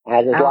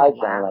 had his lights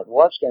on. Like,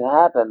 what's going to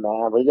happen,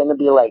 man? We're going to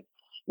be like,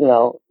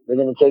 they're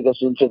going to take us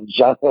into the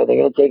jungle. They're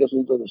going to take us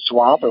into the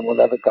swamp and we'll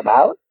never come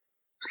out.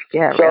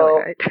 Yeah, so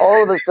really, right.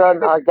 all of a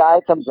sudden our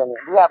guy comes in.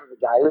 We have a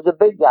guy. He was a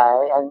big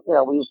guy.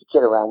 And, we used to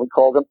kid around. We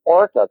called him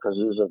Orca because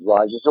he was as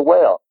large as a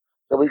whale.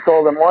 So we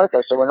called him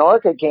Orca. So when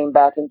Orca came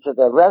back into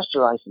the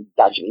restaurant, he said,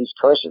 gosh, he's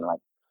cursing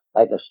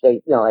like a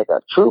state, like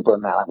a trooper,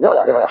 man.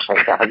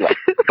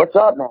 What's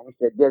up, man? He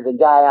said, there's a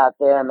guy out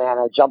there, man.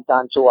 I jumped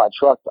onto our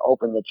truck to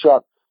open the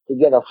truck to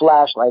get a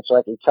flashlight so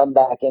I could come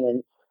back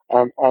in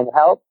and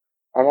help.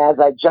 And as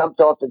I jumped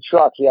off the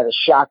truck, he had a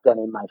shotgun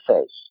in my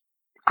face.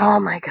 Oh,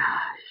 my gosh.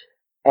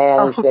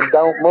 And he said,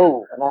 don't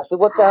move. And I said,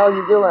 what the hell are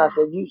you doing? I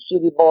said, you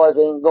city boys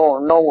ain't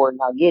going nowhere.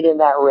 Now get in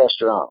that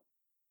restaurant.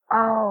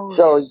 Oh.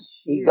 So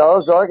he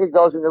goes, Orca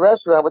goes in the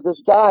restaurant with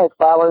this guy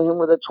following him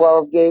with a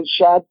 12-gauge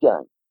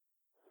shotgun.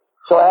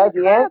 So as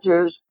he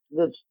enters,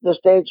 the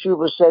state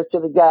trooper says to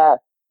the guy,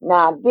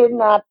 now,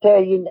 didn't I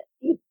tell you,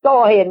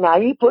 go ahead now,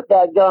 you put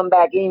that gun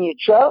back in your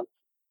truck.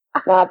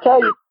 Now, I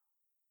tell you,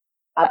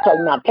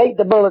 now take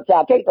the bullets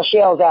out, take the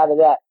shells out of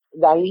that.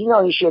 Now, you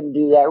know you shouldn't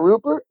do that,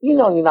 Rupert. You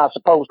know you're not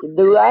supposed to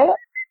do that.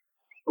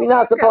 You're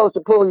not supposed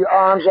to pull your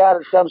arms out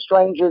of some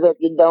stranger that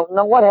you don't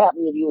know. What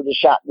happened if you would have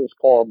shot this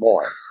poor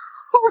boy?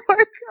 Oh, my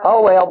God.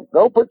 Oh, well,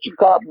 go put your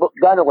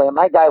gun away.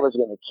 My guy was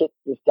going to kick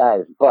this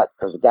guy's butt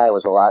because the guy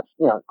was a lot,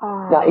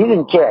 Now, he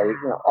didn't care.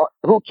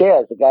 Who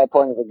cares? The guy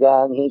pointed the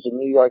gun. He's a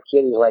New York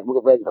kid. He's like,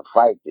 we're ready to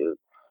fight, dude.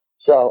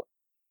 So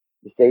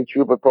the state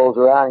trooper pulls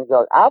around and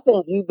goes, I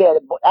think you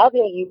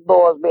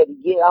boys better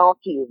get on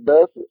to your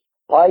buses,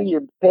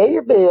 pay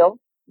your bill,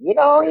 get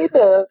on your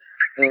bus,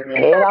 and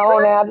head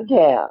on out of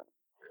town.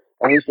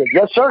 And we said,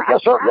 yes, sir.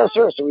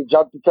 So we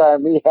jumped the car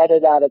and we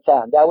headed out of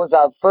town. That was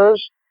our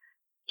first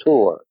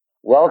tour.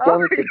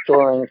 Welcome to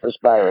touring for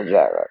Spyro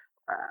Gyra.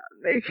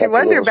 Makes you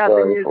wonder about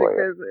the music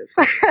business.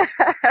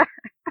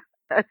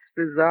 That's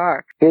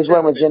bizarre. Here's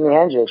one with Jimi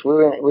Hendrix.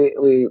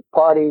 We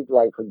partied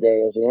like for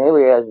days, and here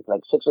we are, it's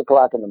like 6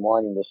 o'clock in the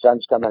morning. The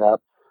sun's coming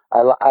up.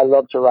 I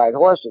love to ride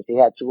horses. He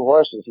had 2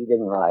 horses. He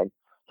didn't ride,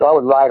 so I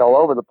would ride all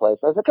over the place.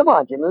 I said, "Come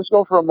on, Jimmy, let's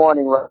go for a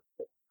morning ride."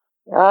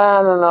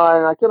 I don't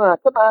know. Come on.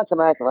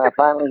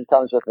 Finally, he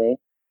comes with me.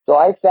 So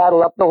I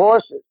saddle up the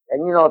horses,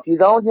 and if you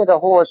don't hit a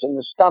horse in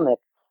the stomach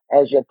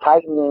as you're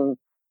tightening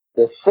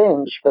the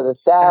cinch for the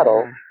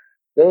saddle,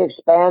 they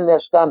expand their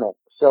stomach.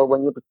 So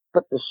when you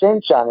put the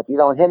cinch on, if you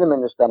don't hit them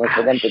in the stomach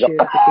for them to go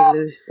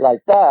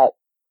like that,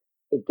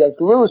 it gets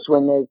loose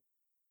when they,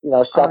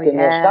 suck in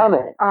their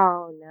stomach.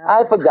 Oh, no.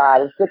 I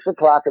forgot. It's 6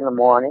 o'clock in the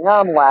morning.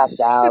 I'm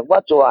whacked out.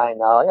 What do I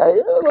know?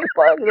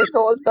 Let's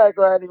go back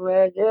riding,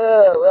 man.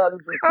 Yeah, well, this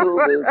is cool,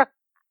 dude.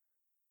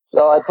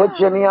 So I put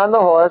Jimmy on the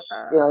horse.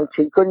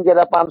 He couldn't get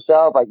up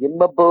himself. I give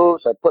him a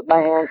boost. I put my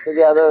hands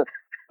together,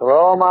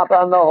 throw him up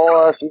on the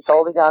horse. He's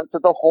holding on to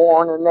the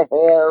horn and the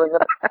hair and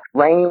the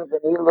reins,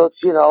 and he looks,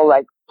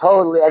 like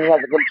totally, and he has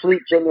a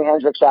complete Jimi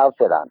Hendrix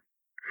outfit on.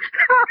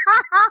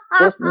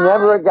 Just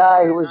never a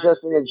guy who was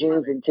just in a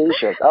jeans and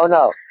t-shirt. Oh,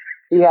 no.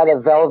 He had a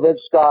velvet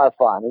scarf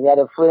on. He had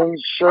a fringe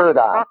shirt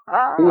on.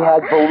 He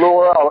had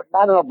velour,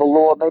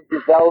 velour,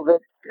 maybe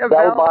velvet,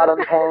 bell-bottom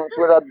pants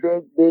with a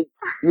big,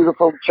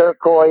 beautiful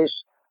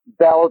turquoise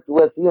belt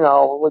with,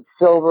 with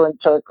silver and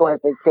turquoise.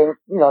 It came,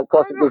 it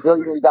cost $1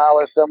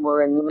 gazillion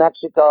somewhere in New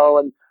Mexico.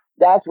 And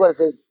that's what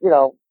his,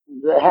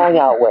 the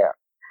hangout wear,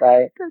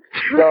 right?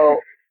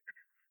 So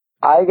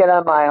I get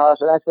on my horse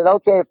and I said,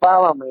 okay,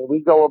 follow me. We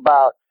go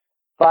about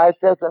 5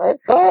 steps and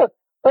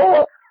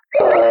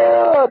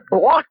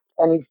block,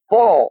 and he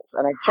falls.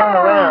 And I turn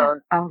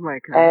around. Oh my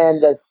God!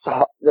 And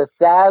the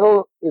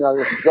saddle,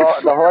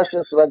 the horse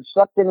just went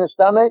sucked in his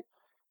stomach.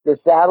 The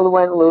saddle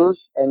went loose,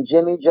 and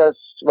Jimmy just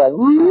went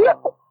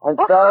and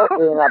fell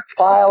in a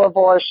pile of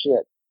horse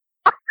shit.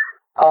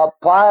 A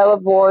pile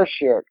of horse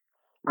shit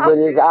with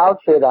his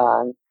outfit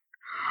on.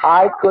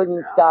 I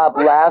couldn't stop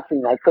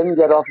laughing. I couldn't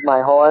get off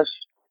my horse.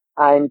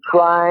 I'm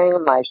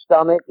crying. My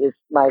stomach is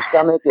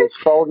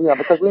folding up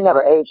because we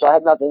never ate, so I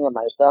had nothing in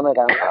my stomach.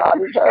 I'm like, oh,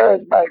 this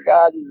hurts. My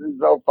God, this is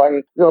so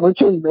funny. Let me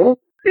tell you, man.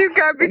 You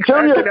got me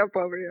cracking up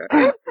over here.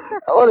 I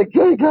want to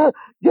kill you.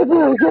 Get me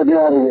out of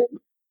here.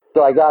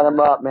 So I got him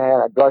up,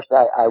 man. I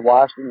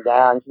washed him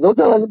down. He said, don't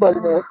tell anybody,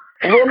 man.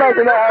 We're not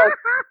going to have.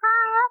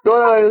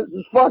 This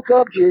is fucked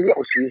up, Jimmy.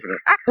 Oh, excuse me.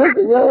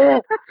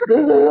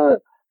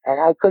 And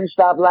I couldn't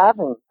stop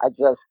laughing. I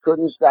just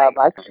couldn't stop.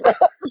 I'm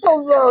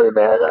so sorry,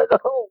 man.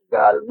 Oh,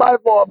 God, it's my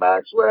fault, man.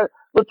 I swear.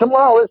 But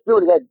tomorrow, let's do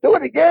it again. Do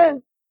it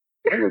again.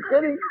 Are you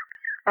kidding?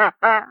 So,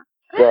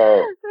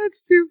 that's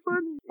too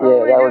funny. Yeah,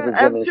 oh that God. was a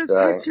Jimmy I'm just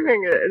story.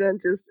 picturing it, and then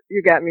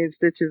you got me in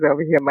stitches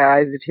over here. My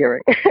eyes are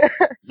tearing.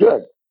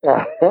 Good.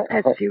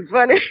 That's too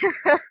funny.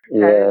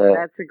 Yeah.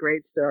 That's a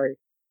great story.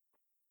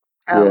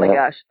 Oh my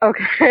gosh.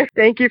 Okay.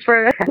 Thank you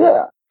for that.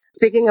 Yeah.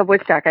 Speaking of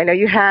Woodstock, I know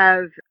you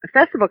have a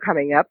festival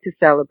coming up to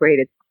celebrate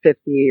its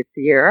 50th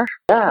year.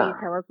 Yeah. Can you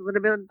tell us a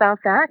little bit about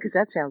that? Because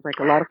that sounds like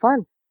a lot of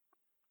fun.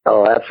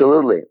 Oh,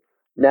 absolutely.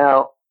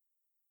 Now,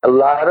 a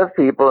lot of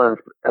people,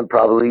 and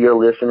probably your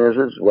listeners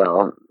as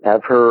well,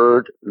 have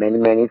heard many,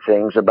 many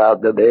things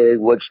about the big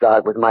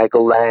Woodstock with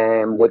Michael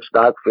Lamb,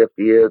 Woodstock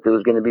 50th. It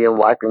was going to be in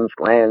Watkins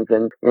Glen,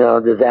 and,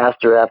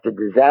 disaster after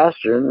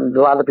disaster. And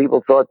a lot of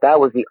people thought that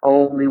was the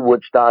only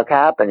Woodstock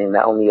happening,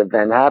 the only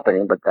event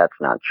happening, but that's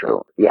not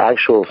true. The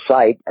actual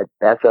site at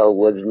Bethel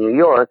Woods, New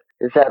York,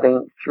 is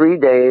having 3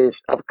 days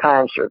of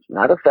concerts,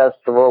 not a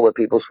festival where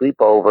people sleep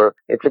over.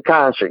 It's a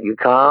concert. You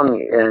come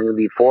and it'll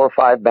be 4 or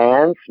 5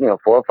 bands, 4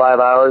 or 5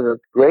 hours of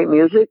great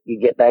music. You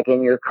get back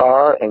in your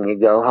car and you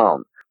go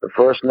home. The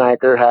first night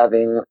they're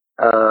having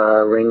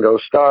Ringo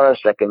Starr,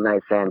 second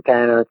night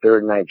Santana,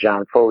 third night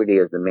John Fogerty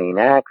as the main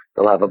act.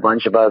 They'll have a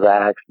bunch of other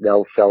acts.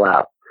 They'll sell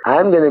out.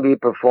 I'm going to be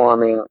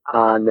performing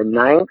on the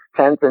 9th,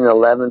 10th, and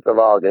 11th of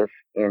August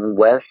in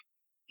West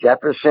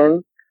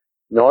Jefferson,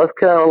 North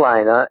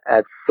Carolina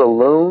at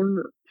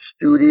Saloon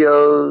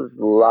Studios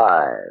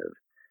Live.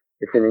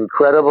 It's an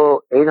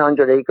incredible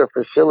 800-acre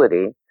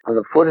facility on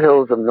the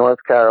foothills of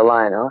North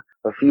Carolina,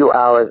 a few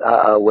hours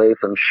away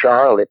from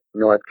Charlotte,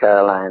 North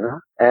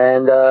Carolina.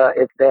 And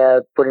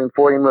they're putting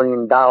 $40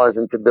 million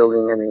into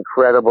building an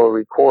incredible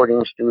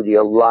recording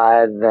studio,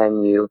 live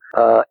venue,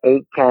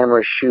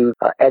 8-camera shoot,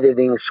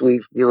 editing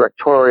suites,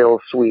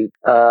 directorial suite.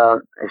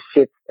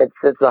 It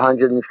fits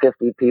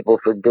 150 people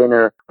for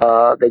dinner.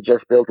 They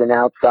just built an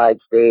outside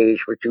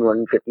stage for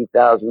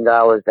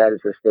 $250,000. That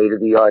is a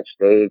state-of-the-art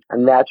stage.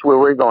 And that's where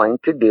we're going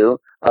to do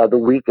the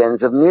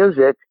weekends of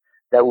music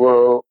that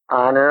will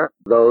honor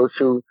those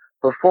who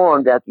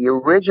performed at the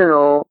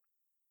original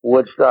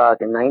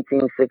Woodstock in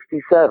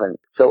 1967.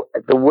 So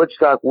at the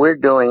Woodstock we're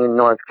doing in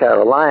North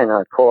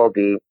Carolina, called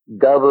the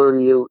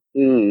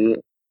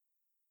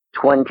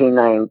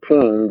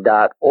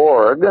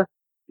WE2019.org.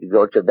 You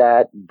go to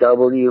that,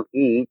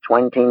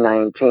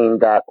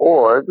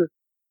 WE2019.org.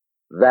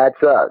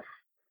 That's us.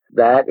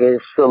 That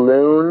is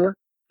Saloon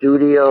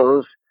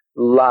Studios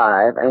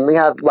Live. And we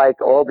have like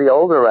all the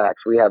older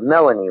acts. We have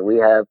Melanie. We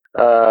have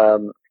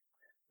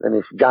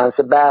John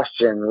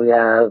Sebastian. We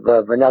have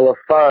Vanilla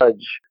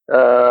Fudge,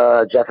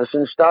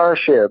 Jefferson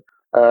Starship,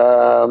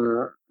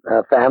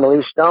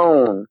 Family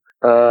Stone.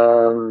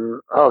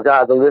 Oh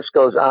God, the list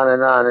goes on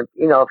and on. And,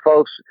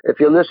 folks, if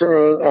you're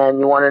listening and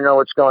you want to know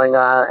what's going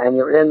on and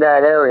you're in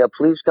that area,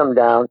 please come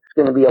down. It's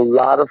going to be a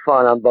lot of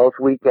fun on both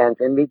weekends.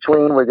 In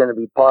between, we're going to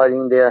be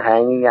partying there,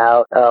 hanging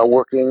out,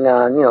 working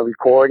on,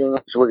 recordings.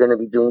 We're going to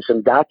be doing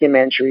some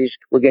documentaries.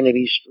 We're going to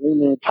be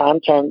streaming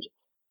content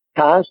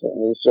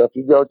constantly. So if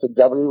you go to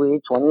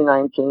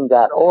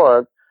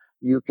WE2019.org,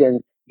 you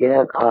can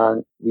get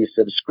on the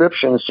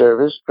subscription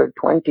service for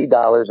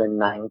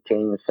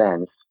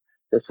 $20.19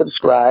 to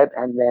subscribe,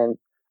 and then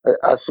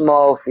a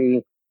small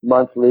fee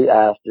monthly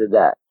after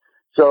that.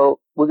 So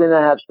we're going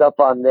to have stuff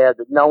on there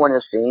that no one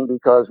has seen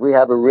because we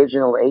have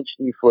original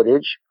HD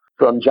footage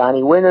from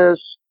Johnny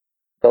Winters,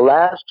 the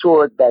last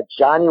tour that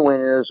Johnny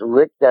Winters,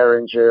 Rick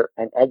Derringer,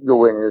 and Edgar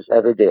Winters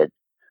ever did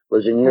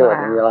was in Europe.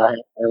 Wow.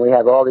 And we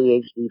have all the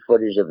HD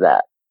footage of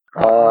that.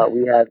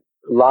 We have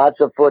lots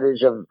of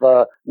footage of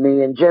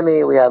me and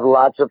Jimi. We have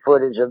lots of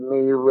footage of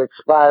me with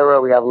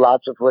Spyro. We have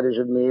lots of footage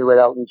of me with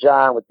Elton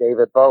John, with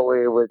David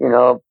Bowie, with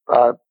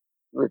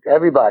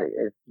everybody.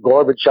 It's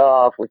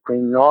Gorbachev, with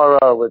Queen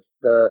Nora, with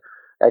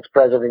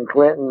ex-President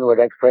Clinton, with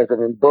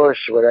ex-President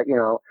Bush, with,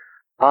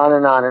 on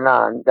and on and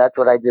on. That's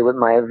what I did with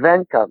my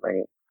event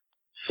company.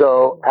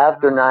 So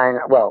after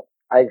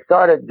I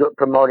started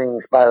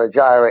promoting Spyro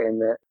Gyra in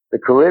the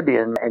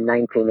Caribbean in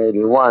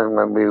 1981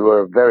 when we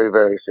were very,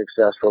 very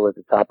successful at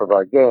the top of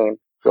our game.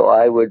 So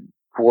I would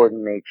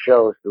coordinate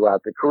shows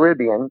throughout the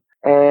Caribbean.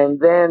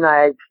 And then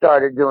I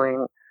started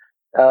doing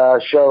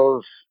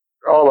shows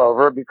all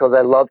over because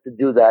I love to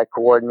do that,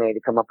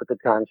 coordinate, come up with the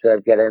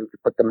concept, get in,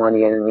 put the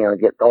money in,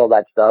 get all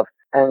that stuff,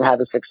 and have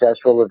a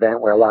successful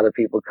event where a lot of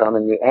people come.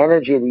 And the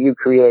energy that you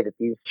create at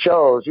these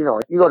shows, you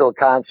go to a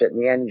concert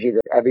and the energy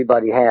that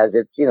everybody has,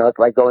 it's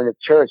like going to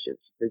church.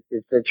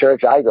 It's the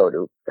church I go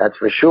to, that's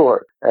for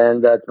sure.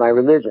 And that's my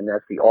religion.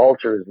 That's the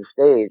altar, is the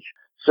stage.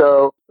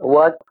 So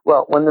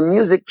well, when the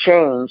music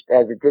changed,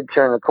 as it did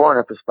turn the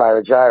corner for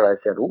Spyro Gyra,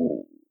 I said,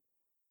 ooh.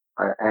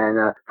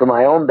 And for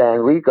my own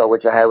band, Rico,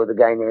 which I had with a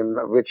guy named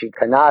Richie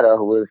Canada,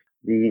 who was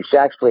the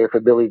sax player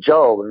for Billy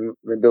Joel, and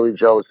when Billy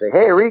Joel would say,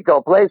 hey,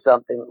 Rico, play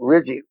something,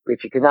 Richie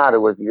Canada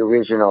was the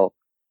original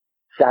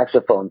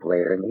saxophone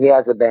player. And he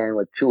has a band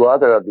with two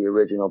other of the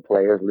original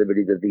players,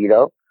 Liberty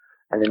DeVito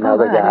and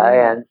another guy.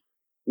 And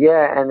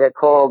they're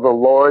called the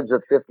Lords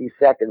of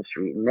 52nd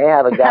Street. And they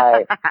have a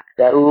guy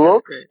that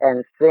looks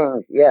and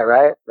sings,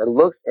 that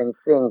looks and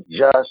sings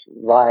just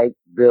like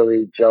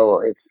Billy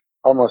Joel. It's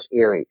almost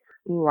eerie.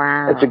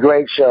 Wow. It's a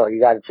great show.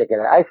 You got to check it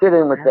out. I sit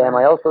in with them.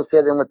 I also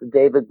sit in with the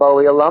David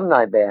Bowie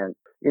alumni band.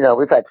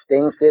 We've had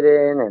Sting sit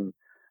in,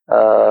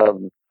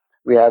 and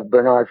we have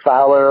Bernard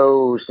Fowler,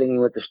 who's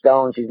singing with the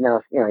Stones. He's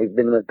now, he's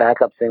been the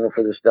backup singer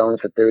for the Stones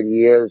for 30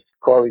 years.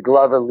 Corey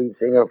Glover, lead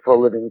singer for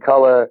Living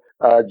Colour.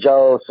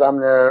 Joe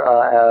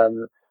Sumner,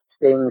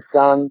 Sting's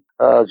son,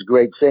 is a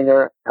great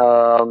singer.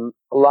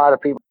 A lot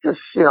of people, just,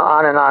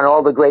 on and on,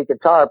 all the great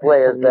guitar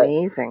players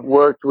that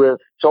worked with.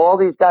 So all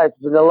these guys,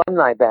 it's an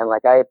alumni band.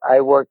 Like I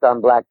worked on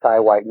Black Tie,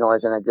 White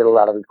Noise, and I did a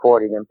lot of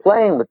recording and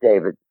playing with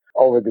David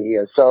over the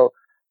years. So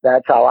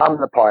that's how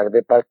I'm a part of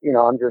it. But,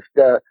 I'm just,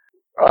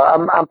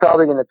 I'm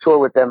probably going to tour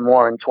with them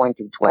more in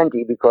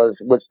 2020 because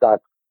Woodstock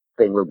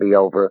thing will be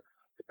over,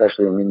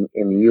 especially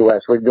in the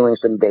U.S. We're doing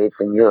some dates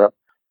in Europe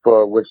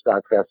for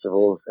Woodstock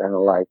festivals and the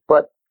like.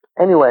 But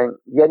anyway,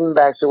 getting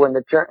back to when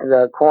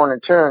the corner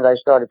turned, I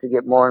started to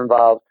get more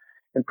involved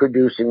in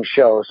producing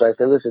shows. So I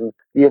said, listen,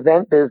 the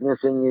event business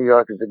in New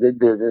York is a good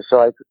business. So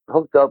I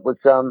hooked up with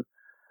some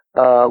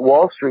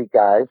Wall Street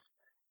guys,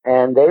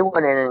 and they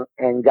went in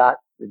and got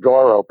the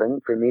door open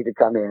for me to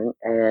come in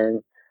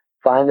and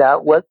find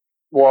out what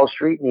Wall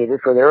Street needed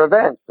for their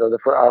event. So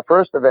our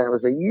first event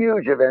was a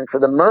huge event for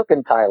the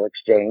Mercantile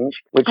Exchange,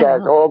 which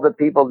has all the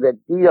people that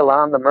deal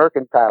on the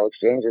Mercantile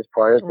Exchange as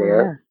part of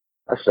their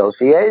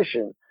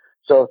association.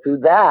 So through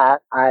that,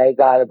 I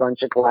got a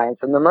bunch of clients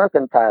from the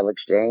Mercantile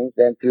Exchange.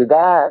 Then through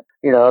that,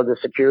 the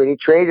Security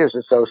Traders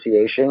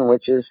Association,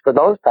 which is for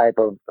those type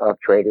of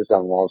traders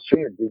on Wall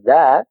Street, did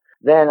that.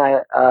 Then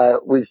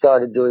we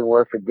started doing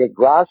work for Dick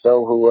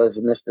Grasso, who was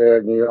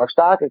Mr. New York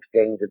Stock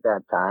Exchange at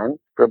that time,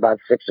 for about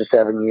 6 or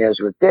 7 years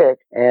with Dick.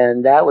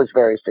 And that was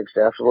very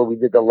successful. We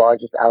did the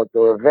largest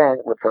outdoor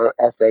event for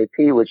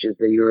SAP, which is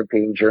the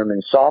European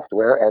German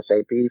software,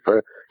 SAP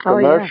for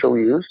commercial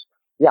use.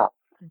 Yeah.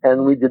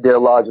 And we did their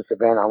largest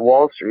event on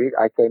Wall Street.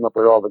 I came up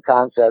with all the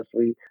concepts.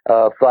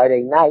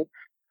 Friday night,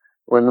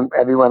 when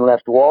everyone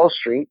left Wall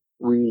Street,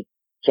 we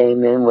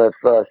came in with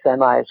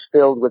semis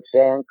filled with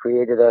sand,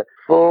 created a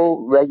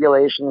full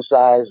regulation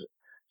size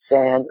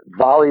sand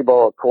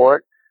volleyball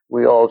court.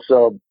 We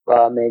also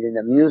made an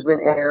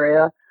amusement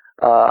area.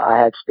 I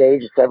had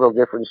several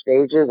different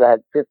stages. I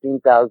had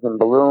 15,000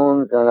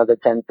 balloons, another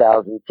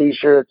 10,000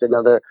 T-shirts,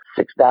 another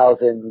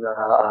 6,000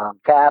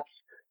 caps,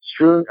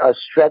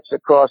 stretched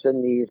across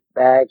in these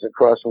bags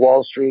across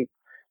Wall Street.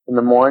 In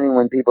the morning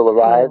when people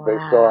arrived, they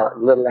saw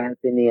Little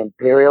Anthony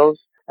Imperials.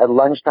 At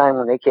lunchtime,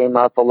 when they came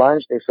out for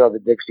lunch, they saw the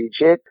Dixie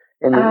Chick.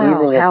 In the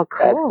evening at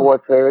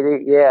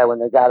 4:30, when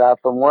they got out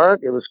from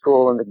work, it was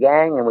Cool and the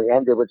Gang, and we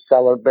ended with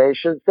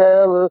Celebration.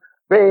 Celebrate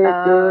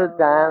good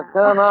times,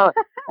 come on.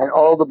 And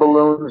all the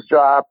balloons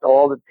dropped,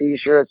 all the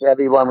T-shirts,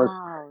 everyone was...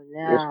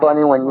 It's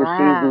funny when you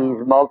see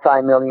these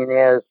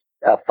multimillionaires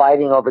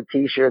fighting over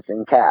T-shirts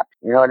and caps.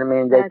 You know what I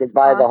mean? They could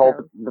buy the whole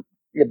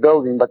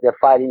building, but they're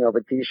fighting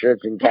over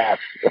T-shirts and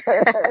caps.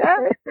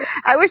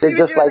 I wish they're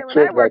just like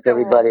kids, like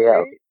everybody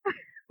else.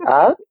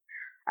 Huh?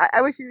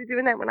 I wish you were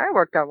doing that when I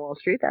worked on Wall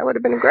Street. That would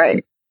have been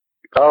great.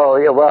 Oh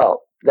yeah,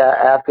 well,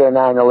 after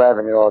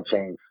 9/11, it all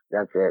changed.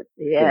 That's it.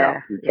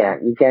 Yeah.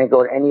 You can't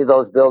go to any of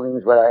those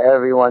buildings without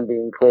everyone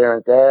being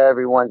clearance,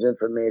 everyone's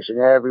information,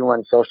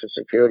 everyone's social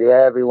security,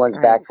 everyone's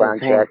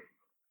background check.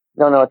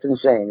 No, it's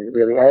insane.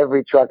 Really,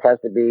 every truck has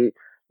to be,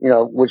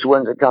 which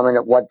ones are coming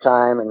at what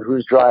time and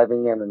who's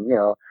driving them and,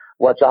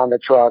 what's on the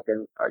truck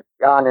and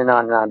on and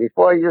on and on.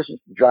 Before you just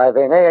drive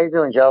in, hey, how you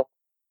doing, Joe?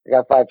 I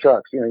got 5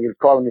 trucks. You'd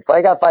call them before.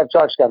 I got 5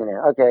 trucks coming in.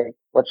 Okay.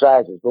 What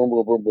sizes? Boom,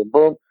 boom, boom, boom,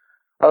 boom.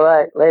 All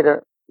right.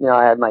 Later.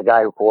 I had my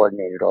guy who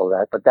coordinated all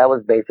that, but that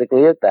was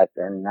basically it back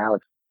then. Now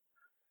it's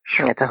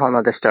a whole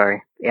other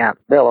story. Yeah.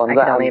 Bill, I can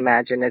only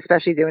imagine,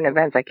 especially doing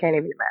events. I can't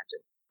even imagine.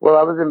 Well,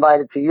 I was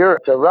invited to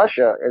Europe, to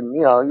Russia, and,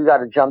 you got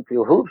to jump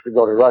through hoops to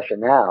go to Russia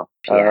now.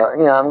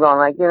 I'm going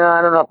like,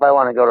 I don't know if I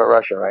want to go to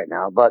Russia right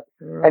now. But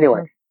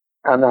anyway,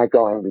 I'm not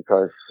going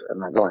because I'm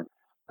not going.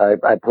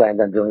 I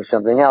planned on doing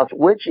something else,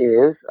 which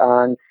is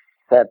on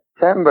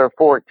September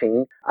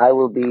 14th, I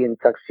will be in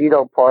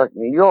Tuxedo Park,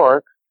 New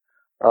York,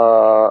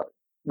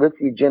 with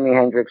the Jimi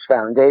Hendrix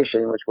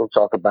Foundation, which we'll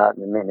talk about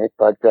in a minute.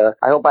 But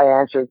I hope I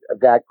answered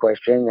that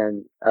question.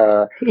 And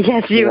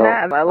yes, you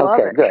have. I love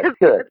it.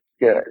 Good.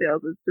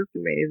 Details. It's just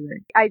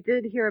amazing. I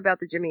did hear about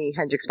the Jimi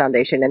Hendrix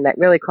Foundation, and that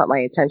really caught my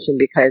attention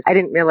because I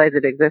didn't realize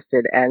it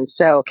existed. And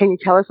so, can you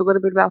tell us a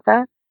little bit about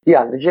that?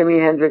 Yeah, the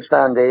Jimi Hendrix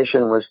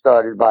Foundation was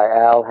started by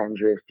Al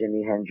Hendrix,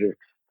 Jimi Hendrix's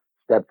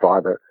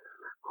stepfather,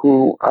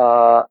 who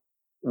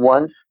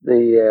once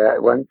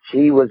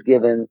he was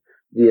given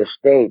the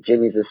estate,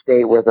 Jimmy's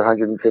estate worth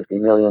 $150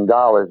 million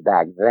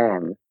back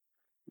then.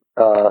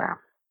 Wow.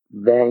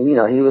 Then,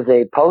 he was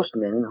a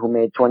postman who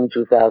made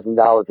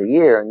 $22,000 a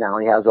year, and now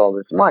he has all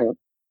this money.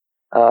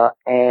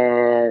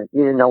 And he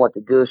didn't know what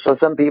to do. So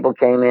some people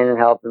came in and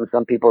helped him.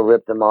 Some people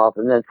ripped him off.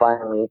 And then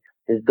finally,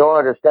 his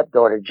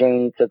stepdaughter,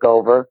 Janie, took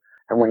over.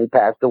 And when he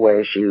passed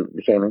away, she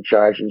became in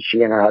charge, and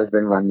she and her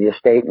husband run the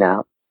estate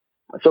now.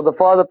 So the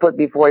father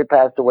before he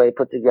passed away,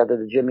 put together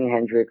the Jimi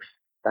Hendrix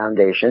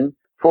Foundation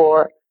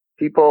for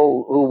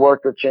people who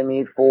worked with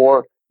Jimmy,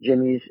 for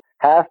Jimmy's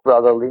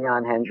half-brother,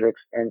 Leon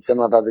Hendrix, and some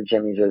of other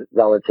Jimmy's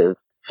relatives.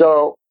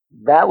 So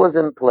that was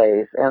in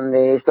place, and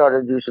they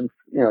started to do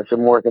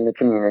some work in the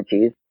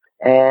communities.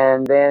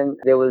 And then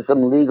there was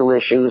some legal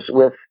issues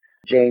with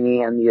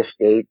Janie and the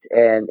estate,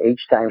 and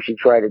each time she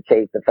tried to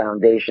take the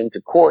foundation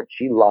to court,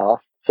 she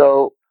lost.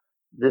 So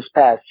this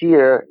past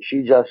year,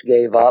 she just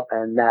gave up,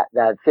 and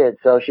that's it.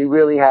 So she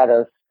really had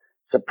us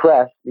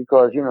suppressed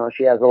because,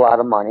 she has a lot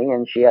of money,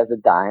 and she has a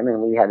dime,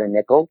 and we had a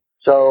nickel.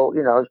 So,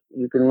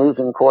 you can lose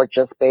in court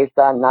just based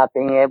on not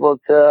being able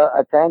to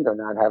attend or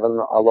not having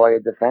a lawyer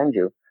defend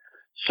you.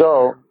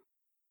 So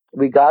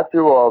we got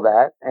through all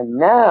that, and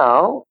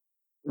now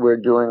we're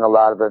doing a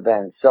lot of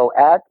events. So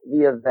at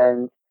the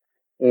event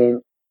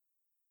in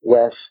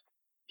West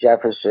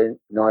Jefferson,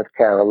 North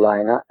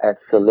Carolina, at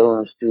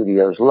Saloon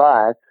Studios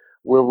Live,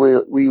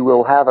 we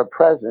will have a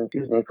presence,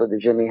 for the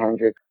Jimi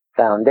Hendrix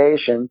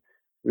Foundation.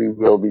 We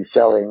will be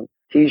selling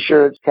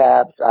T-shirts,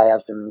 caps. I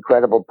have some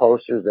incredible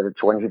posters that are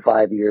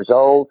 25 years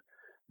old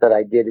that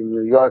I did in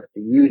New York.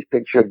 It's a huge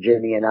picture of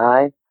Jimmy and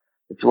I.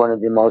 It's one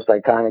of the most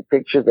iconic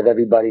pictures that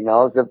everybody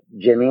knows of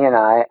Jimmy and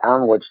I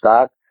on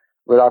Woodstock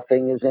with our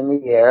fingers in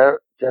the air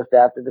just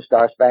after the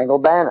Star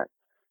Spangled Banner.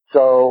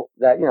 So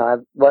that,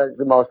 was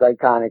the most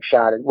iconic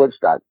shot at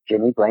Woodstock.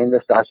 Jimmy playing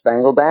the Star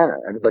Spangled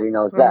Banner. Everybody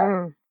knows that.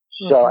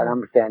 Mm-hmm. So, and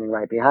I'm standing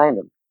right behind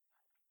him.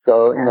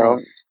 So,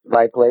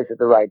 right place at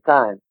the right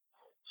time.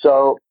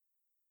 So,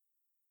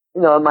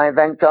 in my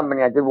event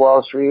company, I did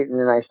Wall Street, and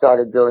then I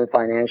started doing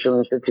financial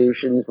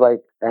institutions like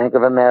Bank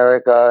of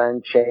America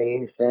and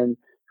Chase and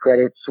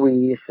Credit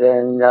Suisse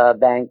and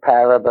Bank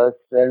Paribas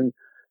and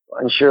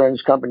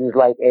insurance companies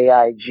like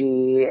AIG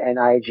and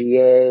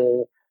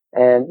IGA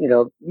and,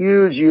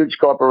 huge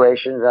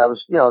corporations. I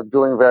was,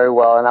 doing very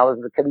well, and I was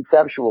the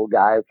conceptual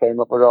guy who came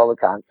up with all the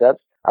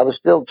concepts. I was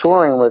still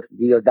touring with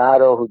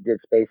Gerardo, who did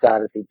Space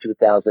Odyssey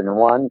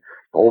 2001.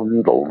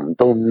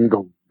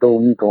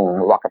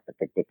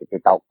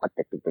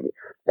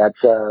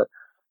 That's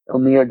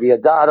Amir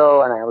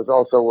Deodato, and I was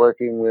also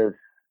working with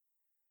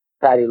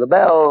Patti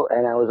LaBelle,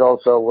 and I was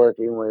also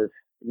working with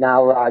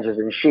Nile Rodgers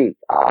and Chic.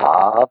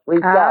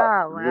 Freaked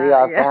out. Wow, We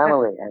are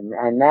family,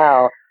 and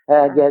now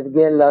I get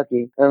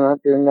lucky. I'm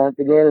not doing not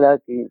to get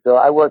lucky. So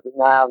I worked with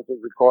Nile and did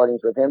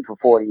recordings with him for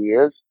 40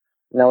 years,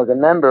 and I was a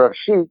member of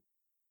Chic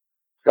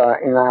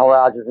in Nile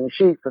Rodgers and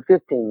Chic for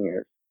 15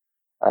 years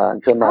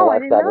until my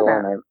wife got ill.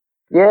 I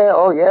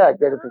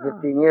did it for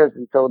 15 years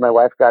until my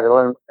wife got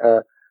ill.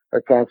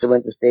 Her cancer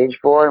went to stage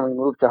 4, and we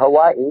moved to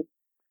Hawaii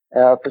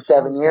for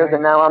 7 years,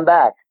 and now I'm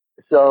back.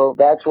 So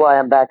that's why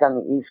I'm back on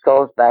the East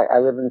Coast. I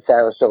live in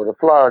Sarasota,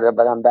 Florida,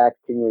 but I'm back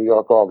to New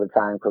York all the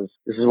time because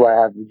this is where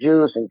I have the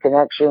juice and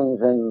connections.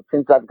 And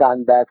since I've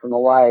gotten back from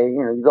Hawaii,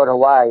 you go to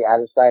Hawaii,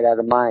 out of sight, out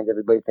of mind.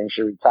 Everybody thinks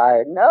you're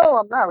retired. No,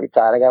 I'm not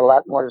retired. I got a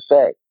lot more to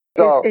say.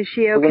 So is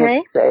she okay? We're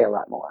going to say a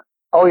lot more.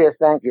 Oh, yes,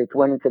 thank you. It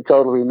went into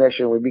total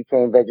remission. We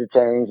became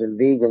vegetarians and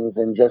vegans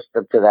and just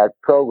up to that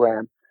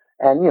program.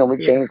 And,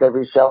 we changed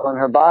every cell in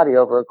her body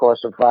over a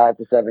course of 5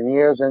 to 7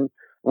 years and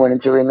went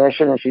into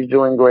remission, and she's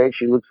doing great.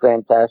 She looks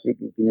fantastic.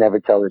 You can never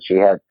tell that she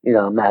had,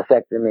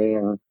 mastectomy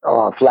and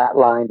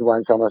flatlined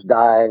once, almost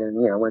died, and,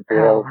 went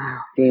through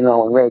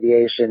chemo and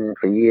radiation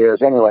for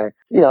years. Anyway,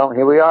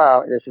 here we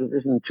are. This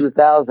is in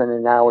 2000,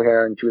 and now we're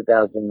here in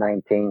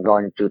 2019,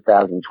 going to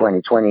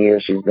 2020. 20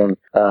 years she's been,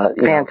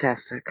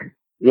 fantastic.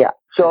 Yeah.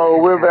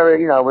 So we're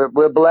very,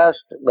 we're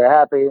blessed. We're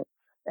happy.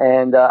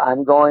 And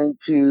I'm going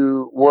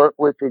to work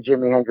with the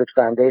Jimi Hendrix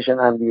Foundation.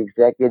 I'm the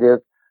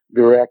executive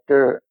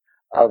director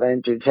of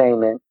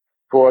entertainment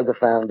for the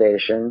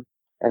foundation.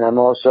 And I'm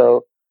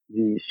also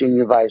the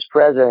senior vice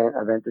president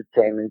of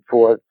entertainment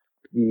for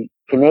the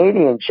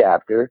Canadian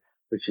chapter,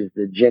 which is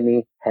the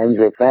Jimi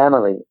Hendrix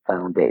Family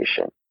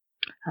Foundation.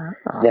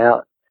 Uh-huh.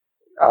 Now,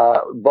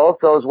 both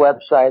those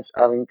websites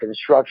are in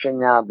construction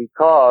now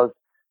because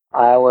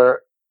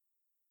our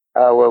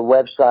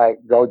website,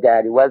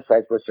 GoDaddy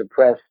websites, was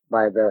suppressed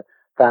by the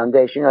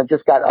foundation. It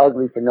just got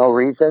ugly for no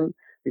reason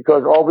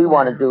because all we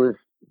want to do is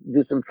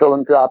do some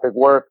philanthropic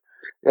work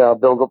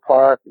build a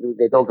park.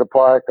 They built a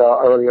park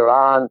earlier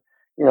on,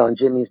 in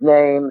Jimmy's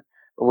name.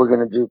 We're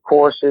going to do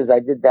courses. I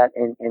did that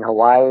in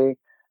Hawaii.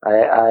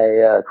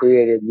 I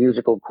created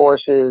musical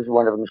courses.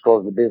 One of them is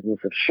called The Business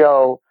of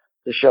Show,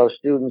 to show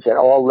students at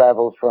all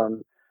levels,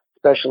 from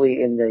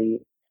especially in the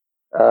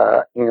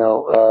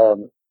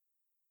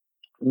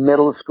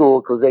middle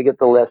school, because they get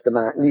the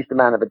least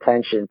amount of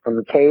attention, from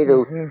the K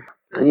to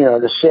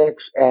the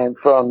 6, and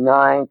from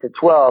 9 to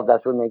 12,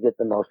 that's when they get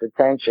the most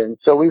attention.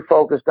 So we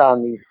focused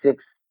on the 6th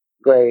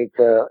grade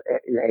to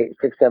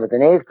 6th, 7th,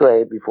 and 8th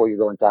grade before you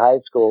go into high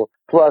school.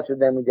 Plus,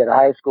 and then we did a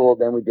high school,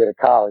 then we did a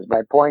college.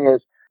 My point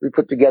is, we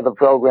put together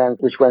programs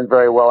which went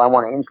very well. I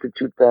want to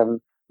institute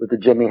them with the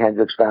Jimi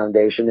Hendrix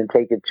Foundation and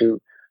take it to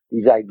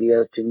these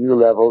ideas to new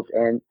levels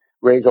and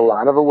raise a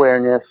lot of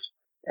awareness.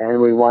 And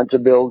we want to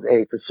build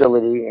a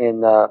facility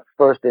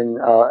first in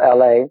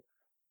LA,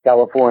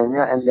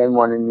 California, and then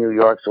one in New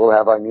York. So we'll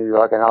have our New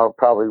York, and I'll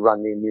probably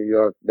run the New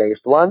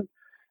York-based one.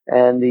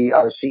 And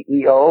our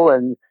CEO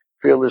and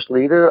fearless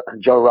leader,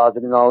 Joe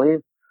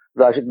Rosignolo,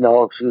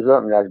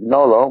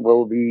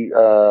 will be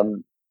our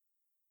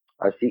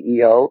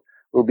CEO.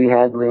 Will be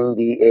handling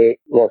the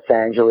Los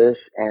Angeles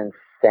and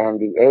San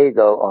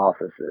Diego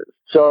offices.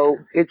 So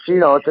it's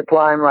a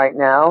climb right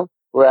now.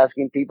 We're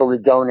asking people to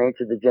donate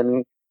to the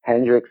Jimi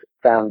Hendrix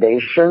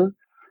Foundation,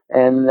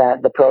 and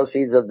that the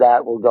proceeds of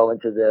that will go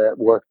into the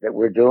work that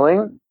we're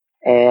doing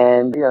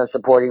and,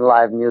 supporting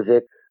live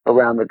music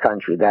around the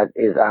country. That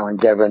is our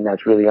endeavor, and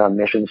that's really our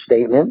mission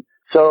statement.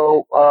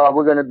 So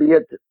we're going to be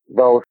at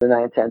both the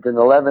 9th, 10th, and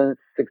 11th,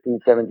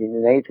 16th, 17th,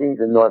 and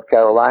 18th in North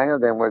Carolina.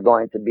 Then we're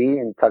going to be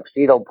in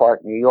Tuxedo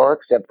Park, New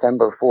York,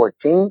 September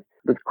 14th,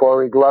 with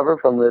Corey Glover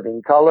from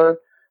Living Color,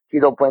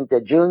 Tito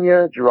Puente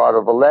Jr.,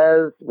 Gerardo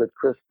Velez, with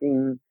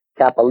Christine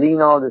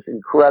Capolino, this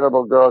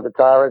incredible girl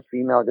guitarist,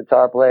 female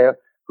guitar player,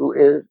 who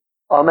is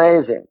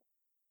amazing.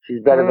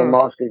 She's better than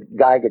most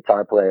guy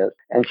guitar players.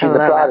 And she's a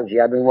prodigy.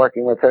 I've been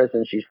working with her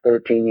since she's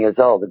 13 years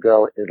old. The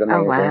girl is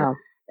amazing. Oh, wow.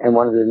 And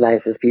one of the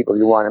nicest people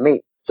you want to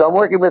meet. So I'm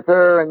working with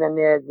her, and then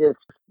they just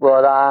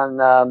brought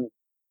on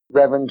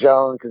Reverend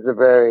Jones, who's a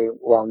very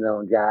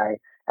well-known guy,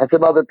 and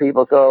some other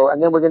people. So, and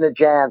then we're going to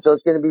jam. So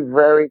it's going to be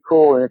very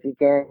cool. And if you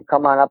can,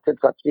 come on up to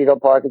Tuxedo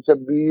Park. It's a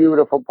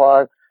beautiful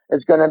park.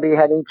 It's going to be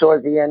heading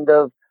towards the end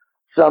of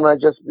summer,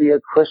 just be a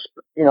crisp,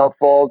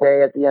 fall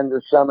day at the end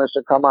of summer.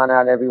 So come on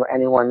out,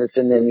 anyone that's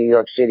in the New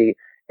York City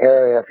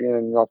area. If you're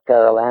in the North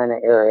Carolina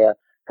area,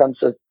 come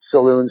to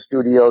Saloon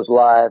Studios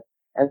Live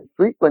and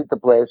frequent the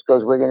place,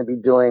 because we're going to be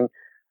doing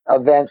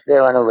events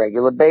there on a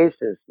regular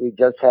basis. We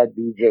just had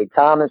DJ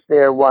Thomas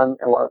there one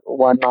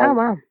month. Oh,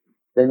 wow.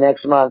 The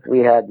next month we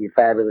had the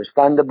Fabulous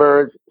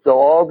Thunderbirds. So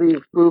all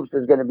these groups,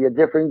 there's going to be a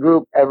different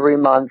group every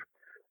month.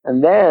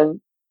 And then,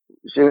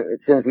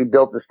 since we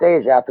built the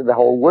stage after the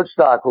whole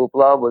Woodstock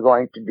hoopla, we're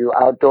going to do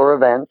outdoor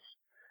events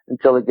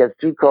until it gets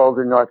too cold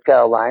in North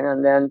Carolina.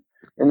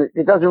 And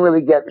it doesn't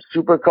really get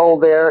super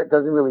cold there. It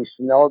doesn't really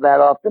snow that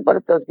often, but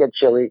it does get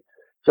chilly.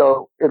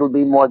 So it'll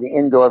be more the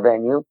indoor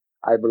venue,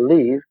 I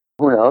believe.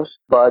 Who knows?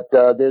 But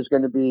there's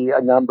going to be a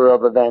number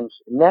of events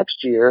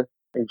next year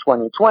in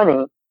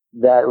 2020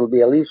 that will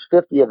be at least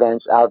 50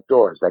 events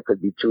outdoors. That could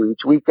be 2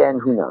 each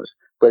weekend. Who knows?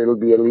 But it'll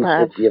be at least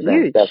 50 events.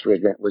 Huge. That's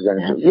what we're going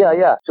to do.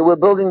 Yeah. So we're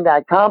building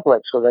that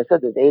complex, because I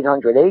said there's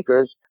 800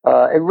 acres.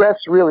 It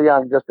rests really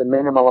on just a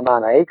minimal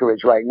amount of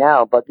acreage right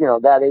now. But,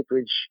 that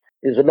acreage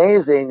is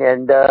amazing.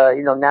 And,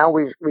 now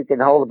we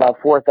can hold about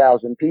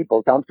 4,000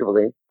 people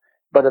comfortably.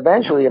 But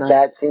eventually, if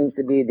that seems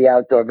to be the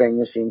outdoor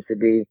venue seems to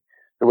be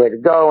the way to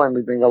go, and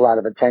we bring a lot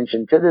of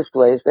attention to this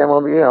place, then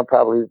we'll,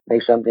 probably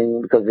make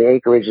something, because the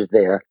acreage is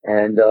there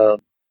and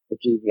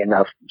it's easy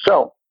enough.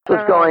 So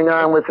what's going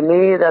on with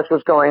me? That's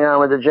what's going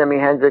on with the Jimi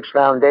Hendrix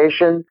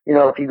Foundation.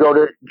 If you go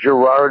to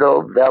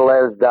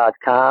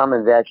GerardoVelez.com,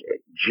 and that's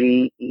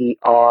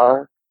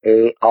GERARDO,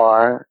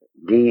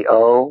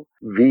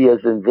 V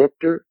as in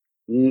Victor,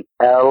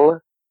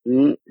 ELEZ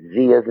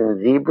as in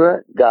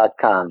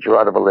Zebra.com,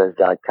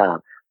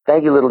 GerardoVelez.com.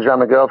 Thank you, little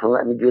drummer girl, for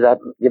letting me do that.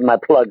 Give my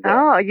plug there.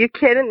 Oh, are you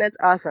kidding? That's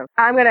awesome.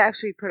 I'm going to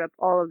actually put up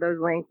all of those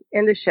links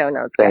in the show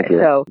notes, guys. Thank you.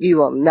 So you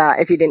will not,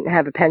 if you didn't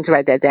have a pen to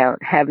write that down,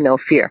 have no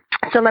fear.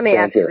 So let me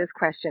ask you this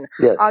question.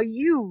 Yes. Are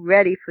you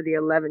ready for the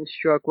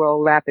 11-stroke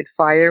roll rapid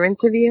fire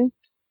interview?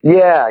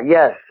 Yeah,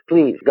 yes,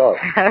 please, go.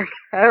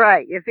 All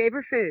right. Your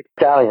favorite food?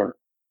 Italian.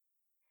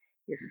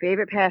 Your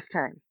favorite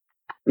pastime?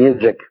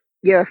 Music.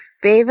 Your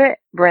favorite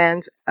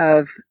brand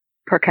of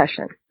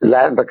percussion?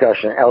 Latin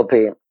percussion,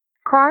 LP.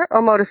 Car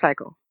or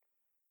motorcycle?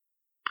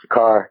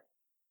 Car.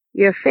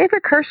 Your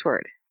favorite curse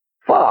word?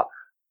 Fuck.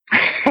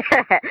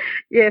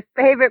 Your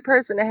favorite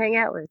person to hang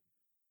out with?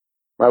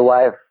 My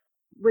wife.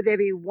 Would there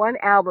be one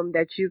album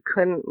that you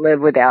couldn't live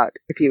without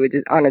if you were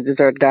on a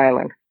deserted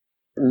island?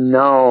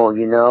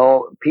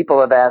 No,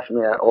 people have asked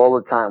me that all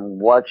the time.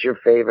 What's your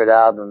favorite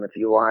album? If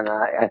you want,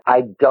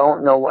 I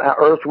don't know.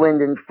 Earth, Wind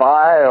and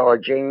Fire, or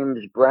James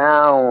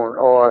Brown,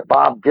 or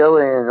Bob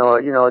Dylan, or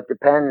it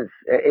depends.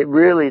 It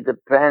really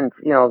depends.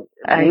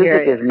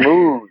 Music is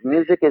mood.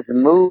 Music is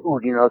mood.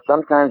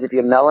 Sometimes if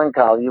you're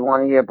melancholy, you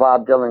want to hear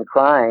Bob Dylan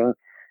crying,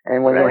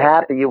 and when you're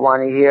happy, you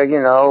want to hear,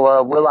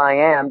 Will I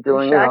Am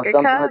doing, something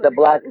with the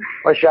Black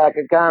or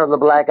Shaka Khan or the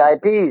Black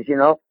Eyed Peas,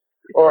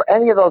 or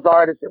any of those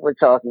artists that we're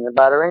talking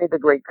about, or any of the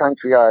great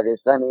country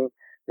artists. I mean,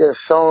 there's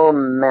so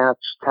much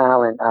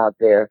talent out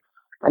there.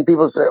 And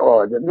people say,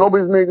 oh,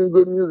 nobody's making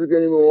good music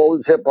anymore,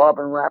 always hip-hop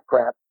and rap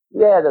crap.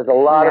 Yeah, there's a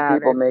lot of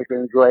people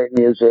making great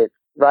music,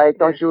 right?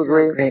 Don't you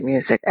agree? Great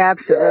music.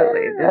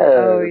 Absolutely. Yeah.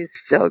 There's always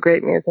still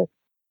great music.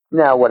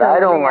 Now, what I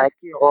don't like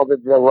is all the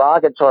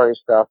derogatory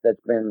stuff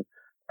that's been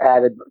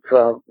added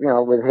from,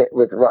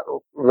 with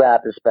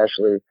rap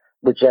especially,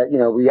 which,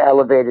 we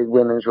elevated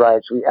women's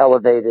rights. We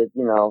elevated,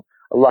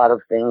 a lot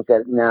of things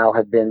that now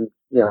have been,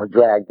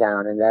 dragged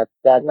down, and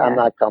I'm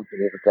not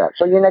comfortable with that.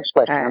 So your next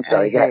question, I'm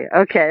sorry.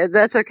 Okay,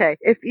 that's okay.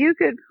 If you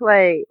could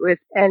play with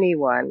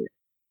anyone,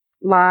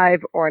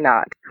 live or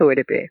not, who would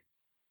it be?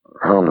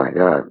 Oh my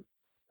God.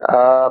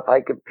 If I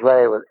could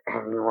play with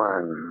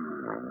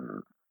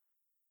anyone.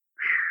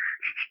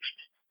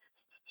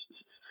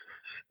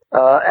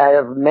 Out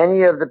of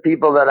many of the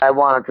people that I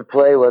wanted to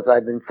play with,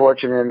 I've been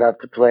fortunate enough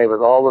to play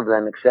with all of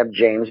them except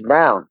James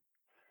Brown.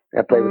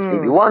 I played with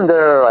Stevie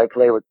Wonder. I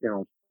play with,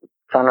 I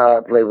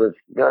play with,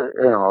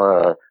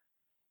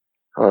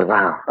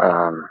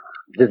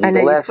 Dizzy I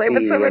know Gillespie. You play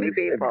with so many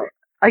people.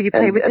 Oh, you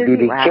play with Dizzy?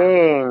 B.B.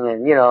 King,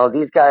 and,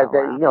 these guys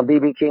that,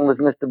 B.B. King was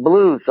Mr.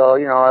 Blues, so,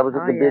 I was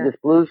the biggest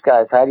blues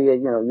guys. How do you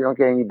don't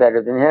get any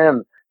better than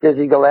him.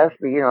 Dizzy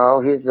Gillespie,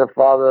 he's the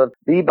father of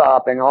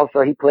bebop, and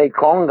also he played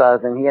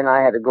congas, and he and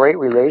I had a great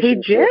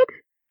relationship. He did?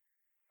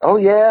 Oh,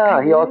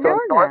 yeah. He also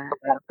endorsed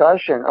the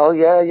percussion. Oh,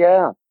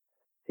 yeah.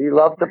 He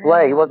loved to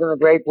play. He wasn't a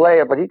great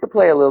player, but he could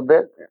play a little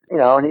bit,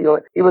 and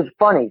he was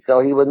funny,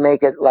 so he would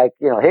make it like,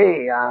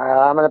 hey,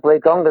 I'm going to play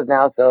congas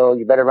now, so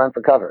you better run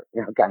for cover,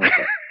 kind of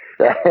thing.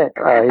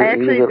 I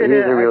actually did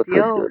a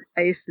deal.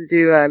 I used to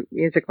do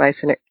music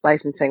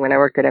licensing when I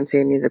worked at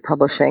MCA Music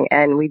Publishing,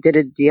 and we did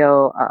a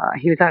deal.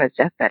 He was on his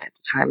deathbed at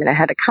the time, and I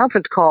had a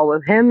conference call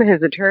with him,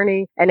 his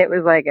attorney, and it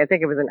was like, I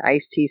think it was an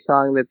Ice-T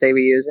song that they were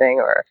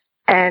using,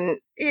 and,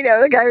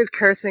 the guy was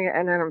cursing,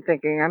 and then I'm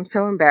thinking, I'm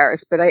so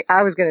embarrassed, but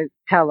I was going to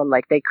tell them,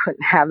 like, they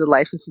couldn't have the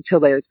license until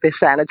they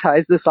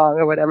sanitized the song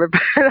or whatever,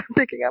 but I'm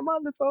thinking, I'm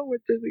on the phone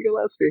with Dizzy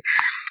Gillespie.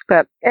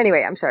 But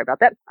anyway, I'm sorry about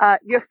that.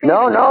 Your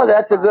favorite No,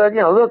 that's a good,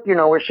 look,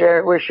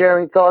 we're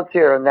sharing thoughts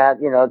here, and that,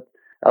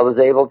 I was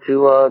able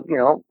to,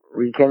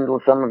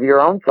 rekindle some of your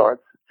own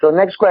thoughts. So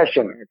next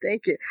question. Yeah,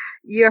 thank you.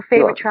 Your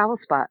favorite travel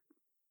spot?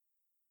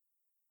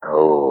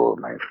 Oh,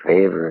 my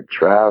favorite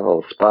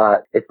travel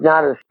spot. It's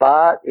not a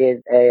spot.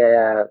 It's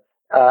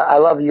I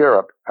love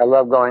Europe. I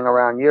love going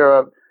around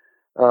Europe.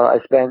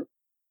 I spent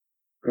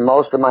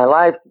most of my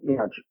life,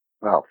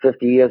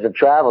 50 years of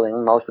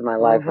traveling. Most of my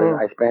life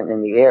I spent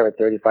in the air at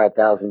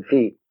 35,000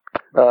 feet.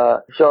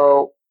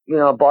 So,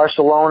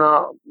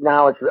 Barcelona,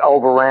 now it's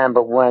overran,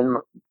 but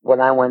when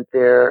I went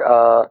there,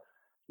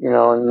 in the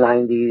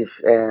 90s,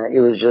 and it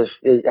was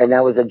and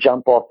that was a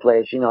jump off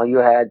place. You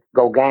had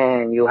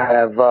Gauguin, you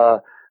have,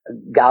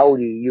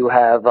 Gaudi, you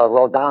have,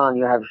 Rodin,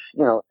 you have,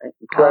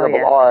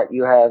 incredible art.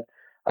 You have,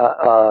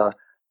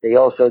 they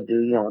also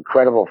do,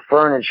 incredible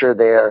furniture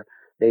there.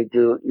 They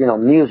do,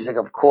 music,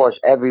 of course,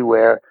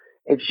 everywhere.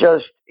 It's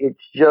just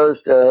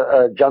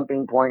a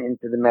jumping point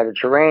into the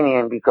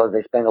Mediterranean because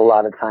they spend a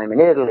lot of time in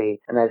Italy,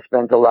 and I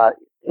spent a lot,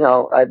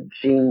 I've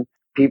seen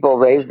people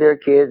raise their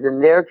kids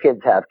and their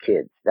kids have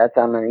kids. That's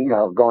how many,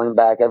 going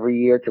back every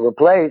year to a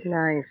place.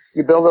 Nice.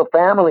 You build a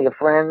family of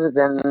friends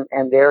and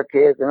their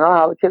kids, and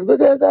the kids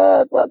look at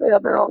that. Well, they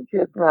have their own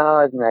kids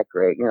now. Isn't that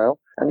great? And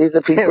these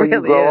are people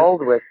you grow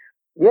old with.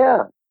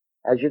 Yeah,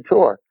 as you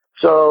tour.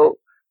 So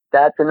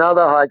that's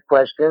another hard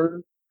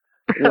question.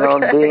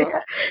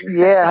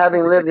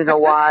 Having lived in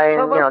Hawaii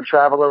and,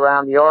 travel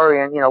around the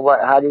Orient,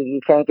 you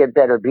can't get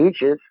better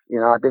beaches.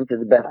 I've been to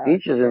the best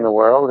beaches in the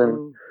world,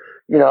 and,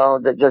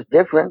 they're just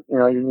different. You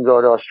can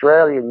go to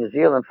Australia and New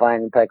Zealand,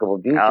 find impeccable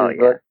beaches,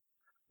 but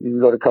you can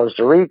go to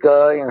Costa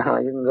Rica, you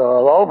can go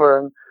all over,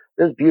 and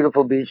there's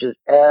beautiful beaches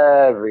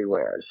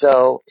everywhere.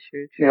 So,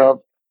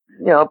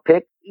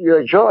 pick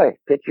your joy.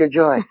 Pick your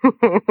joy.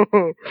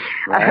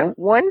 Right?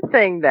 One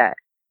thing that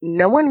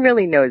no one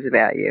really knows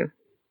about you.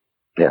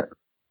 Yeah.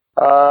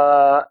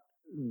 That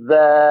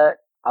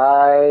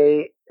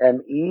I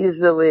am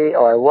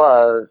I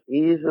was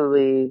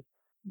easily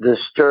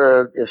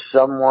disturbed if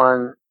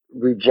someone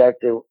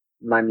rejected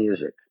my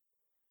music.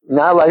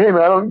 Not like, hey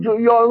man,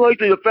 you don't like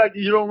the fact that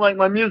you don't like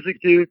my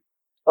music, dude.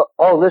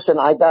 Listen,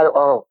 I got it.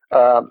 Hold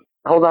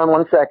on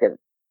one second.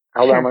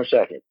 Hold on one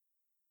second.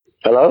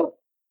 Hello?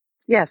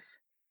 Yes.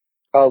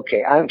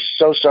 Okay, I'm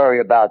so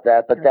sorry about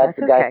that, but that's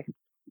the guy,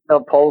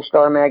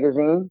 Polestar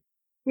magazine?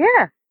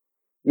 Yeah.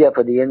 Yeah,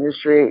 for the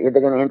industry,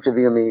 they're going to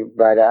interview me.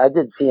 But I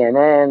did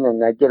CNN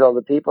and I did all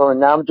the people, and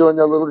now I'm doing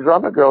the Little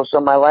Drummer Girl,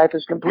 so my life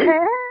is complete.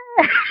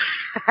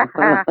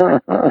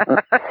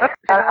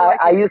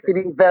 I used to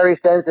be very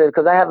sensitive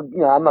because I have,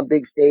 I'm a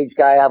big stage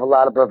guy. I have a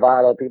lot of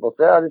bravado. People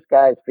say, "Oh, this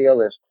guy is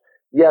fearless."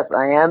 Yes,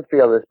 I am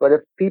fearless. But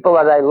if people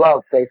that I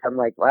love say something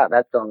like, "Wow,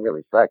 that song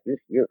really sucks.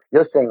 Your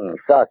singing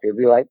sucks," it'd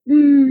be like,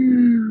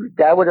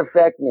 that would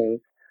affect me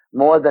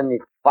more than the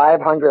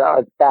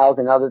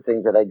 500,000 other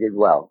things that I did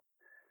well.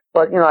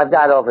 But I've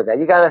got over that.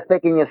 You got to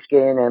thicken your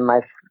skin, and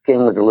my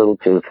skin was a little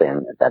too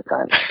thin at that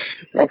time.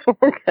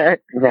 Okay.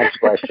 Next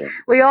question.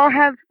 We all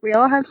have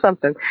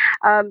something.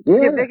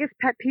 Your biggest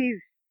pet peeves?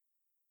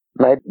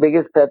 My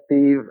biggest pet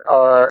peeve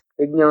are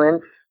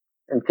ignorance,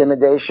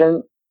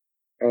 intimidation,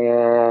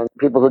 and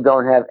people who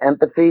don't have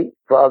empathy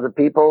for other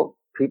people.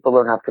 People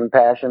don't have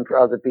compassion for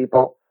other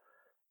people.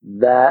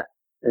 That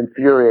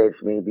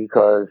infuriates me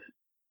because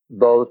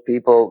those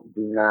people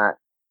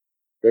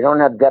they don't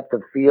have depth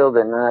of field.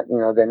 They're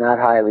not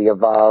highly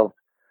evolved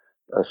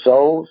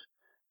souls.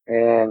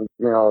 And,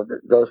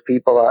 those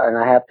people and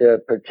I have to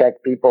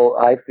protect people.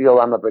 I feel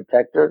I'm a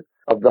protector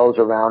of those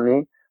around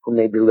me who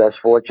may be less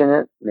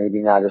fortunate, maybe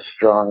not as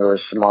strong or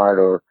as smart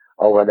or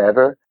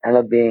whatever, and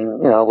of being,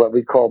 what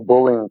we call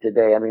bullying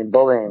today. I mean,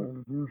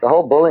 bullying, the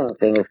whole bullying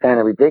thing is kind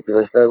of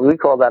ridiculous. We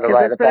call that a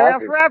rite of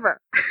passage. Forever.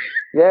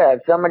 Yeah,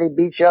 if somebody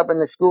beats you up in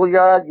the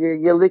schoolyard,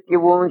 you lick your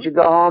wounds, you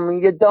go home,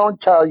 and you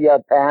don't tell your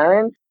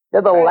parents.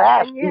 They're the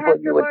last people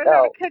you would tell.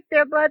 How to kick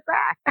their butt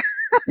back.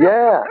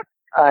 Yeah,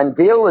 and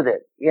deal with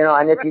it.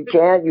 And if you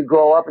can't, you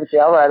grow up and say,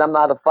 "All right, I'm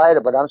not a fighter,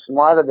 but I'm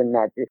smarter than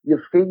that." You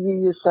figure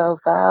yourself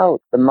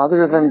out. The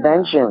mother of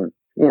invention.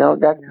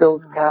 That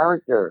builds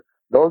character.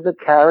 Those are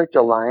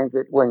character lines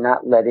that we're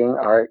not letting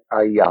our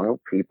young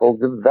people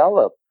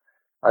develop.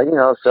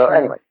 So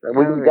anyway,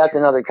 that's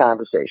another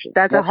conversation.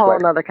 That's a whole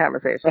other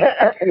conversation.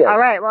 Yes. All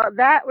right, well,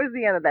 that was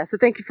the end of that. So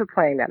thank you for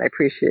playing that. I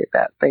appreciate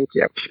that. Thank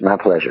you. My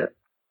pleasure.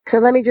 So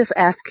let me just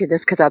ask you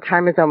this because our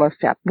time is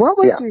almost up. What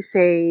would you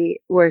say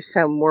were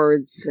some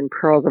words and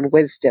pearls of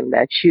wisdom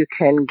that you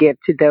can give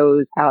to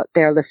those out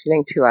there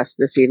listening to us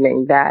this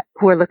evening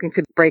who are looking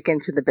to break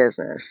into the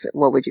business?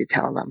 What would you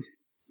tell them?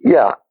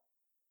 Yeah.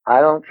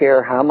 I don't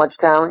care how much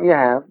talent you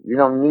have. You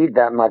don't need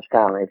that much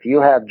talent. If you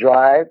have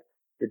drive,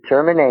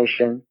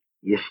 determination,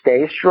 you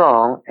stay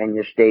strong, and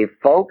you stay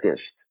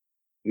focused,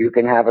 you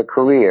can have a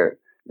career,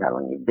 not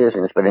only in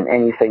business, but in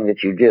anything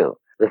that you do.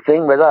 The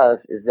thing with us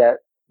is that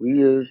we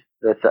use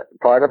the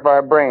part of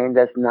our brain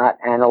that's not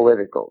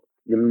analytical.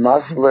 You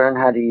must learn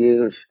how to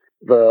use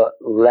the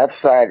left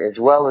side as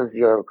well as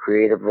your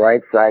creative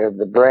right side of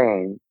the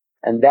brain.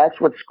 And that's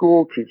what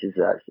school teaches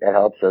us. It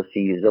helps us to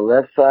use the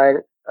left side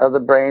of the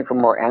brain for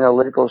more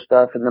analytical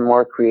stuff and the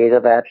more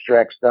creative,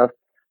 abstract stuff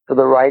for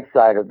the right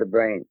side of the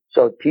brain.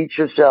 So teach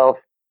yourself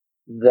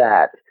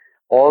that.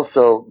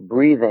 Also,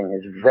 breathing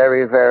is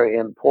very, very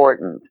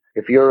important.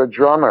 If you're a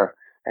drummer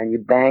and you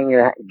bang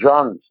your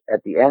drums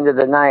at the end of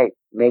the night,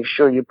 make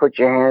sure you put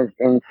your hands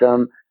in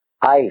some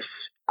ice.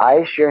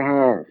 Ice your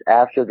hands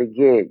after the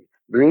gig.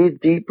 Breathe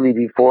deeply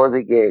before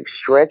the gig.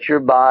 Stretch your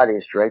body.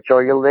 Stretch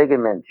all your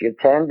ligaments, your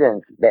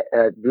tendons.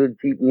 Do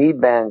deep knee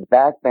bends,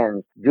 back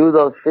bends. Do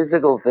those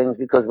physical things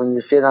because when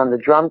you sit on the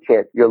drum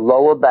kit, your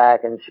lower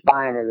back and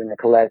spine are going to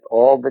collect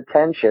all the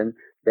tension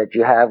that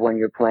you have when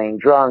you're playing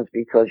drums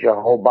because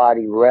your whole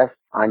body rests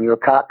on your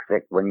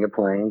coccyx when you're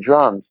playing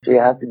drums. So you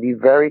have to be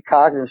very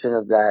cognizant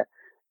of that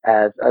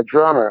as a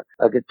drummer.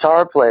 A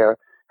guitar player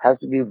has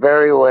to be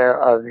very aware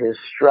of his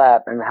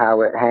strap and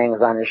how it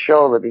hangs on his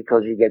shoulder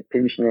because you get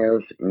pinched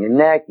nerves in your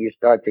neck, you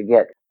start to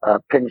get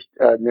pinched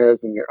nerves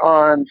in your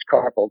arms,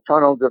 carpal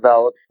tunnel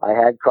develops. I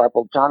had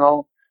carpal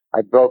tunnel.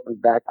 I broke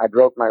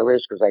my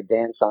wrist because I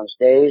danced on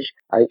stage.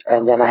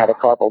 And then I had a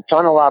carpal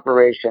tunnel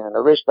operation and a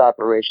wrist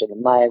operation.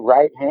 And my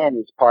right hand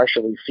is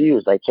partially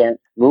fused. I can't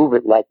move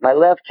it like my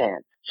left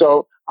hand.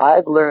 So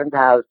I've learned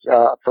how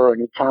for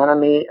an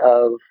economy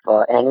of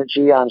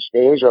energy on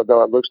stage,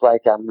 although it looks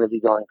like I'm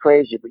really going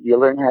crazy, but you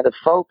learn how to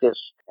focus.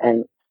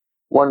 And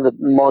one of the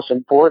most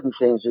important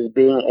things is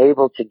being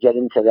able to get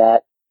into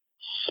that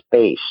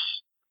space.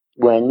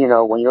 When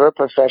you're a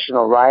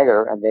professional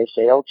writer and they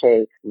say,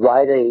 okay,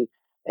 write a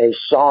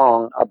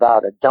song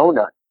about a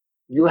donut,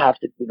 you have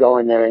to go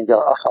in there and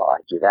go, oh, I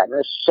do that in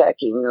a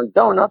second.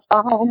 Donuts,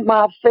 oh,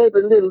 my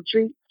favorite little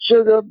treat.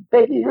 Sugar,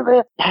 baby,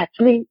 that's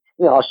me.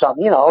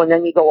 Something, and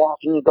then you go off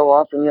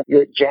and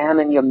you're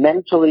jamming, you're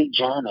mentally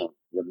jamming.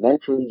 You're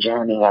mentally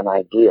jamming on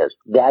ideas.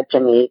 That to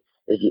me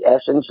is the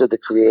essence of the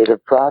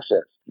creative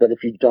process. But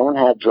if you don't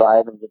have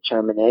drive and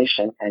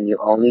determination and you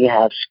only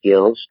have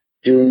skills,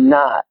 do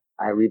not,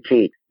 I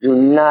repeat, do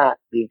not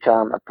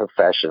become a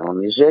professional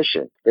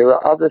musician. There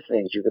are other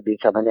things. You can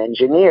become an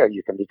engineer.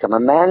 You can become a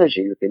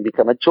manager. You can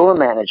become a tour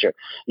manager.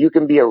 You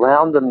can be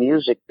around the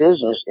music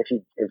business if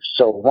you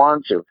so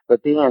want to.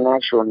 But being an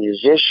actual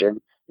musician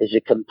is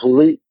a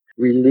complete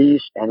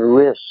release and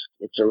risk.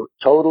 It's a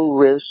total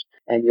risk,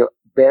 and you're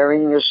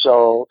bearing your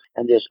soul,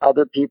 and there's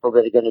other people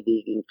that are going to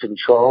be in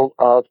control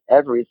of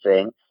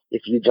everything.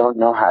 if you don't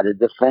know how to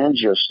defend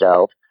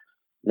yourself,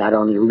 not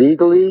only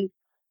legally,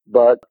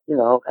 but,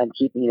 and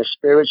keeping your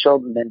spiritual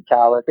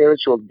mentality,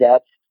 spiritual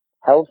depth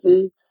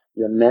healthy,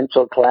 your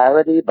mental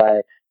clarity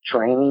by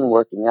training,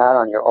 working out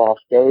on your off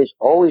days,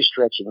 always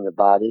stretching your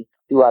body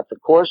throughout the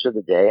course of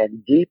the day,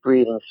 and deep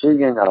breathing through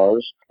your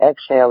nose,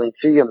 exhaling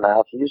through your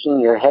mouth, using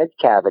your head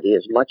cavity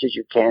as much as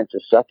you can to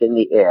suck in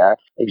the air,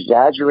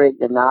 exaggerate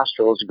your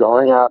nostrils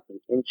going up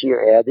into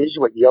your air. This is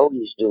what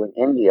yogis do in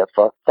India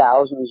for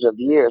thousands of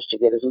years to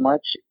get as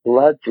much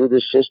blood through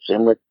the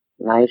system with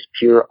nice,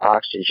 pure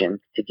oxygen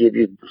to give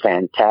you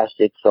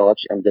fantastic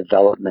thoughts and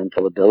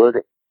developmental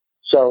ability.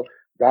 So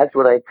that's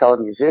what I tell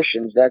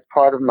musicians. That's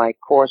part of my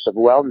course of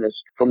wellness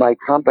for my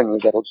company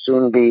that'll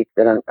soon be,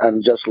 that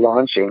I'm just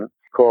launching,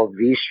 called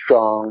V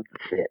Strong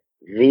Fit.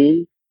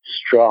 V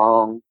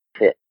Strong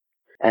Fit.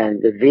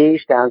 And the V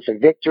stands for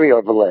victory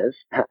or Velez,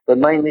 but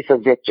mainly for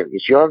victory.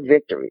 It's your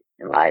victory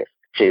in life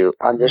to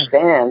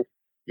understand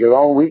your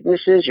own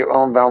weaknesses, your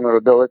own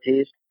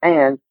vulnerabilities,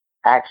 and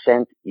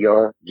accent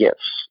your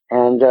gifts.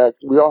 And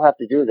we all have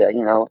to do that,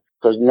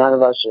 because none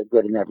of us are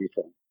good in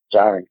everything.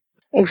 Sorry.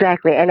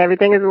 Exactly. And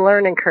everything is a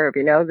learning curve,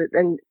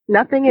 and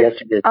nothing is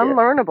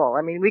unlearnable.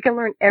 I mean, we can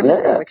learn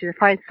everything, which I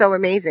find so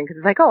amazing, because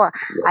it's like,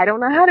 I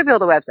don't know how to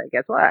build a website.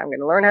 Guess what? I'm going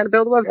to learn how to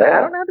build a website.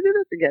 I don't know how to do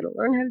this again. I'll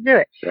learn how to do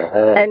it.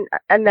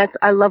 And that's,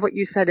 I love what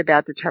you said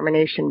about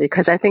determination,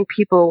 because I think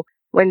people,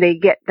 when they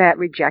get that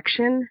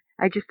rejection,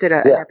 I just did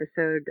an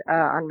episode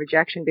on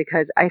rejection,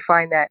 because I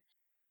find that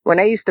when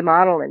I used to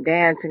model and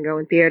dance and go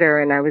in theater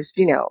and I was,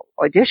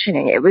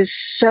 auditioning, it was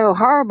so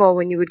horrible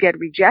when you would get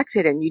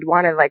rejected and you'd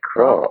want to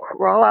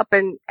crawl up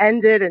and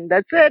end it, and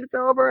that's it, it's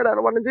over and I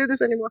don't want to do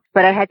this anymore.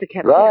 But I had to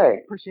keep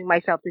pushing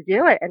myself to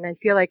do it. And I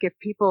feel like if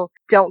people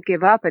don't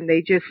give up and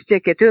they just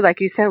stick it through,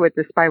 like you said with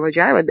the Spyro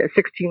Gyra, the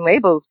 16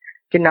 labels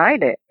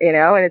denied it, and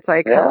it's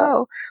like,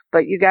 hello,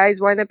 but you guys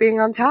wind up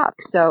being on top.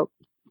 So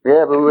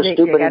yeah, but we were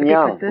stupid and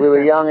young. We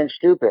were young and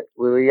stupid.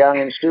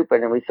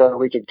 And we thought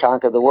we could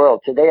conquer the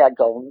world. Today I'd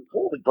go,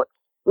 but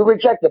we were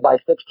rejected by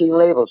 16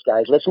 labels,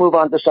 guys. Let's move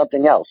on to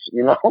something else,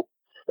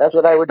 That's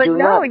what I would do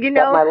now. Look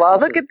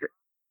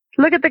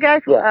at the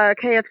guy from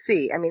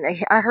KFC. I mean,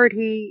 I heard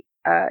he,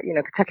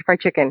 Kentucky Fried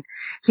Chicken,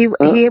 he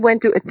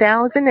went through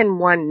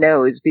 1,001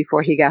 no's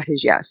before he got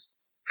his yes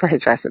for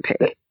his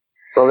recipe.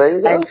 So there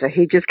you go. And so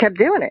he just kept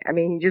doing it. I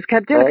mean, he just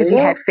kept doing it because he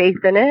had faith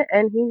in it,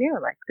 and he knew,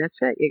 that's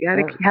it. You got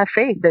to have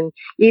faith. And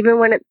even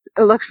when it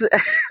looks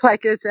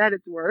like it's at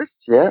its worst,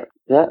 the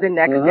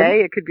next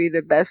day it could be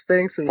the best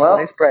thing since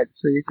sliced bread.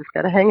 So you just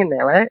got to hang in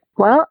there, right?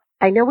 Well,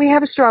 I know we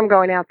have a storm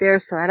going out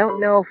there, so I don't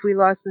know if we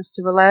lost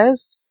Mr. Velez.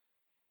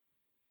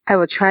 I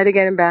will try to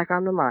get him back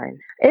on the line.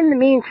 In the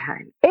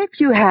meantime, if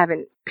you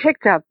haven't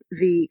picked up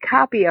the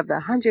copy of the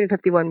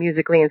 151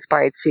 Musically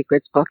Inspired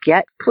Secrets book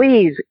yet,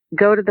 please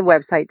go to the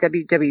website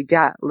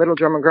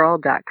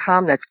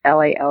www.littledrummergirl.com. That's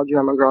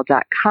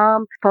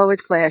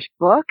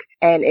LALdrummergirl.com/book.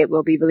 And it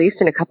will be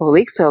released in a couple of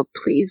weeks. So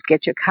please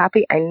get your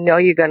copy. I know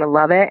you're going to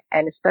love it.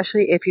 And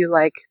especially if you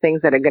like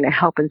things that are going to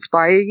help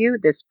inspire you,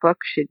 this book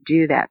should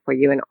do that for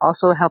you and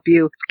also help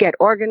you get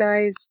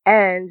organized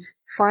and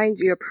find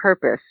your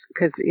purpose,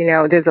 because,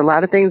 there's a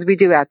lot of things we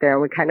do out there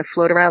and we kind of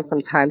float around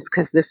sometimes,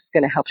 because this is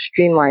going to help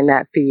streamline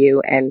that for you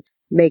and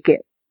make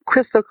it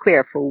crystal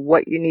clear for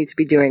what you need to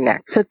be doing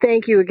next. So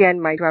thank you again,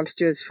 my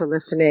drumsters, for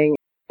listening.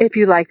 If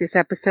you like this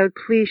episode,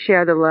 please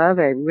share the love.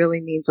 It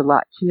really means a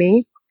lot to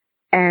me.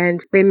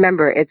 And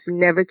remember, it's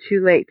never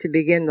too late to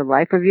begin the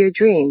life of your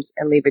dreams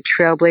and leave a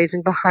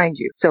trailblazing behind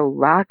you. So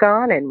rock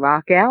on and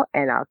rock out,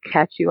 and I'll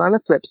catch you on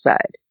the flip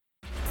side.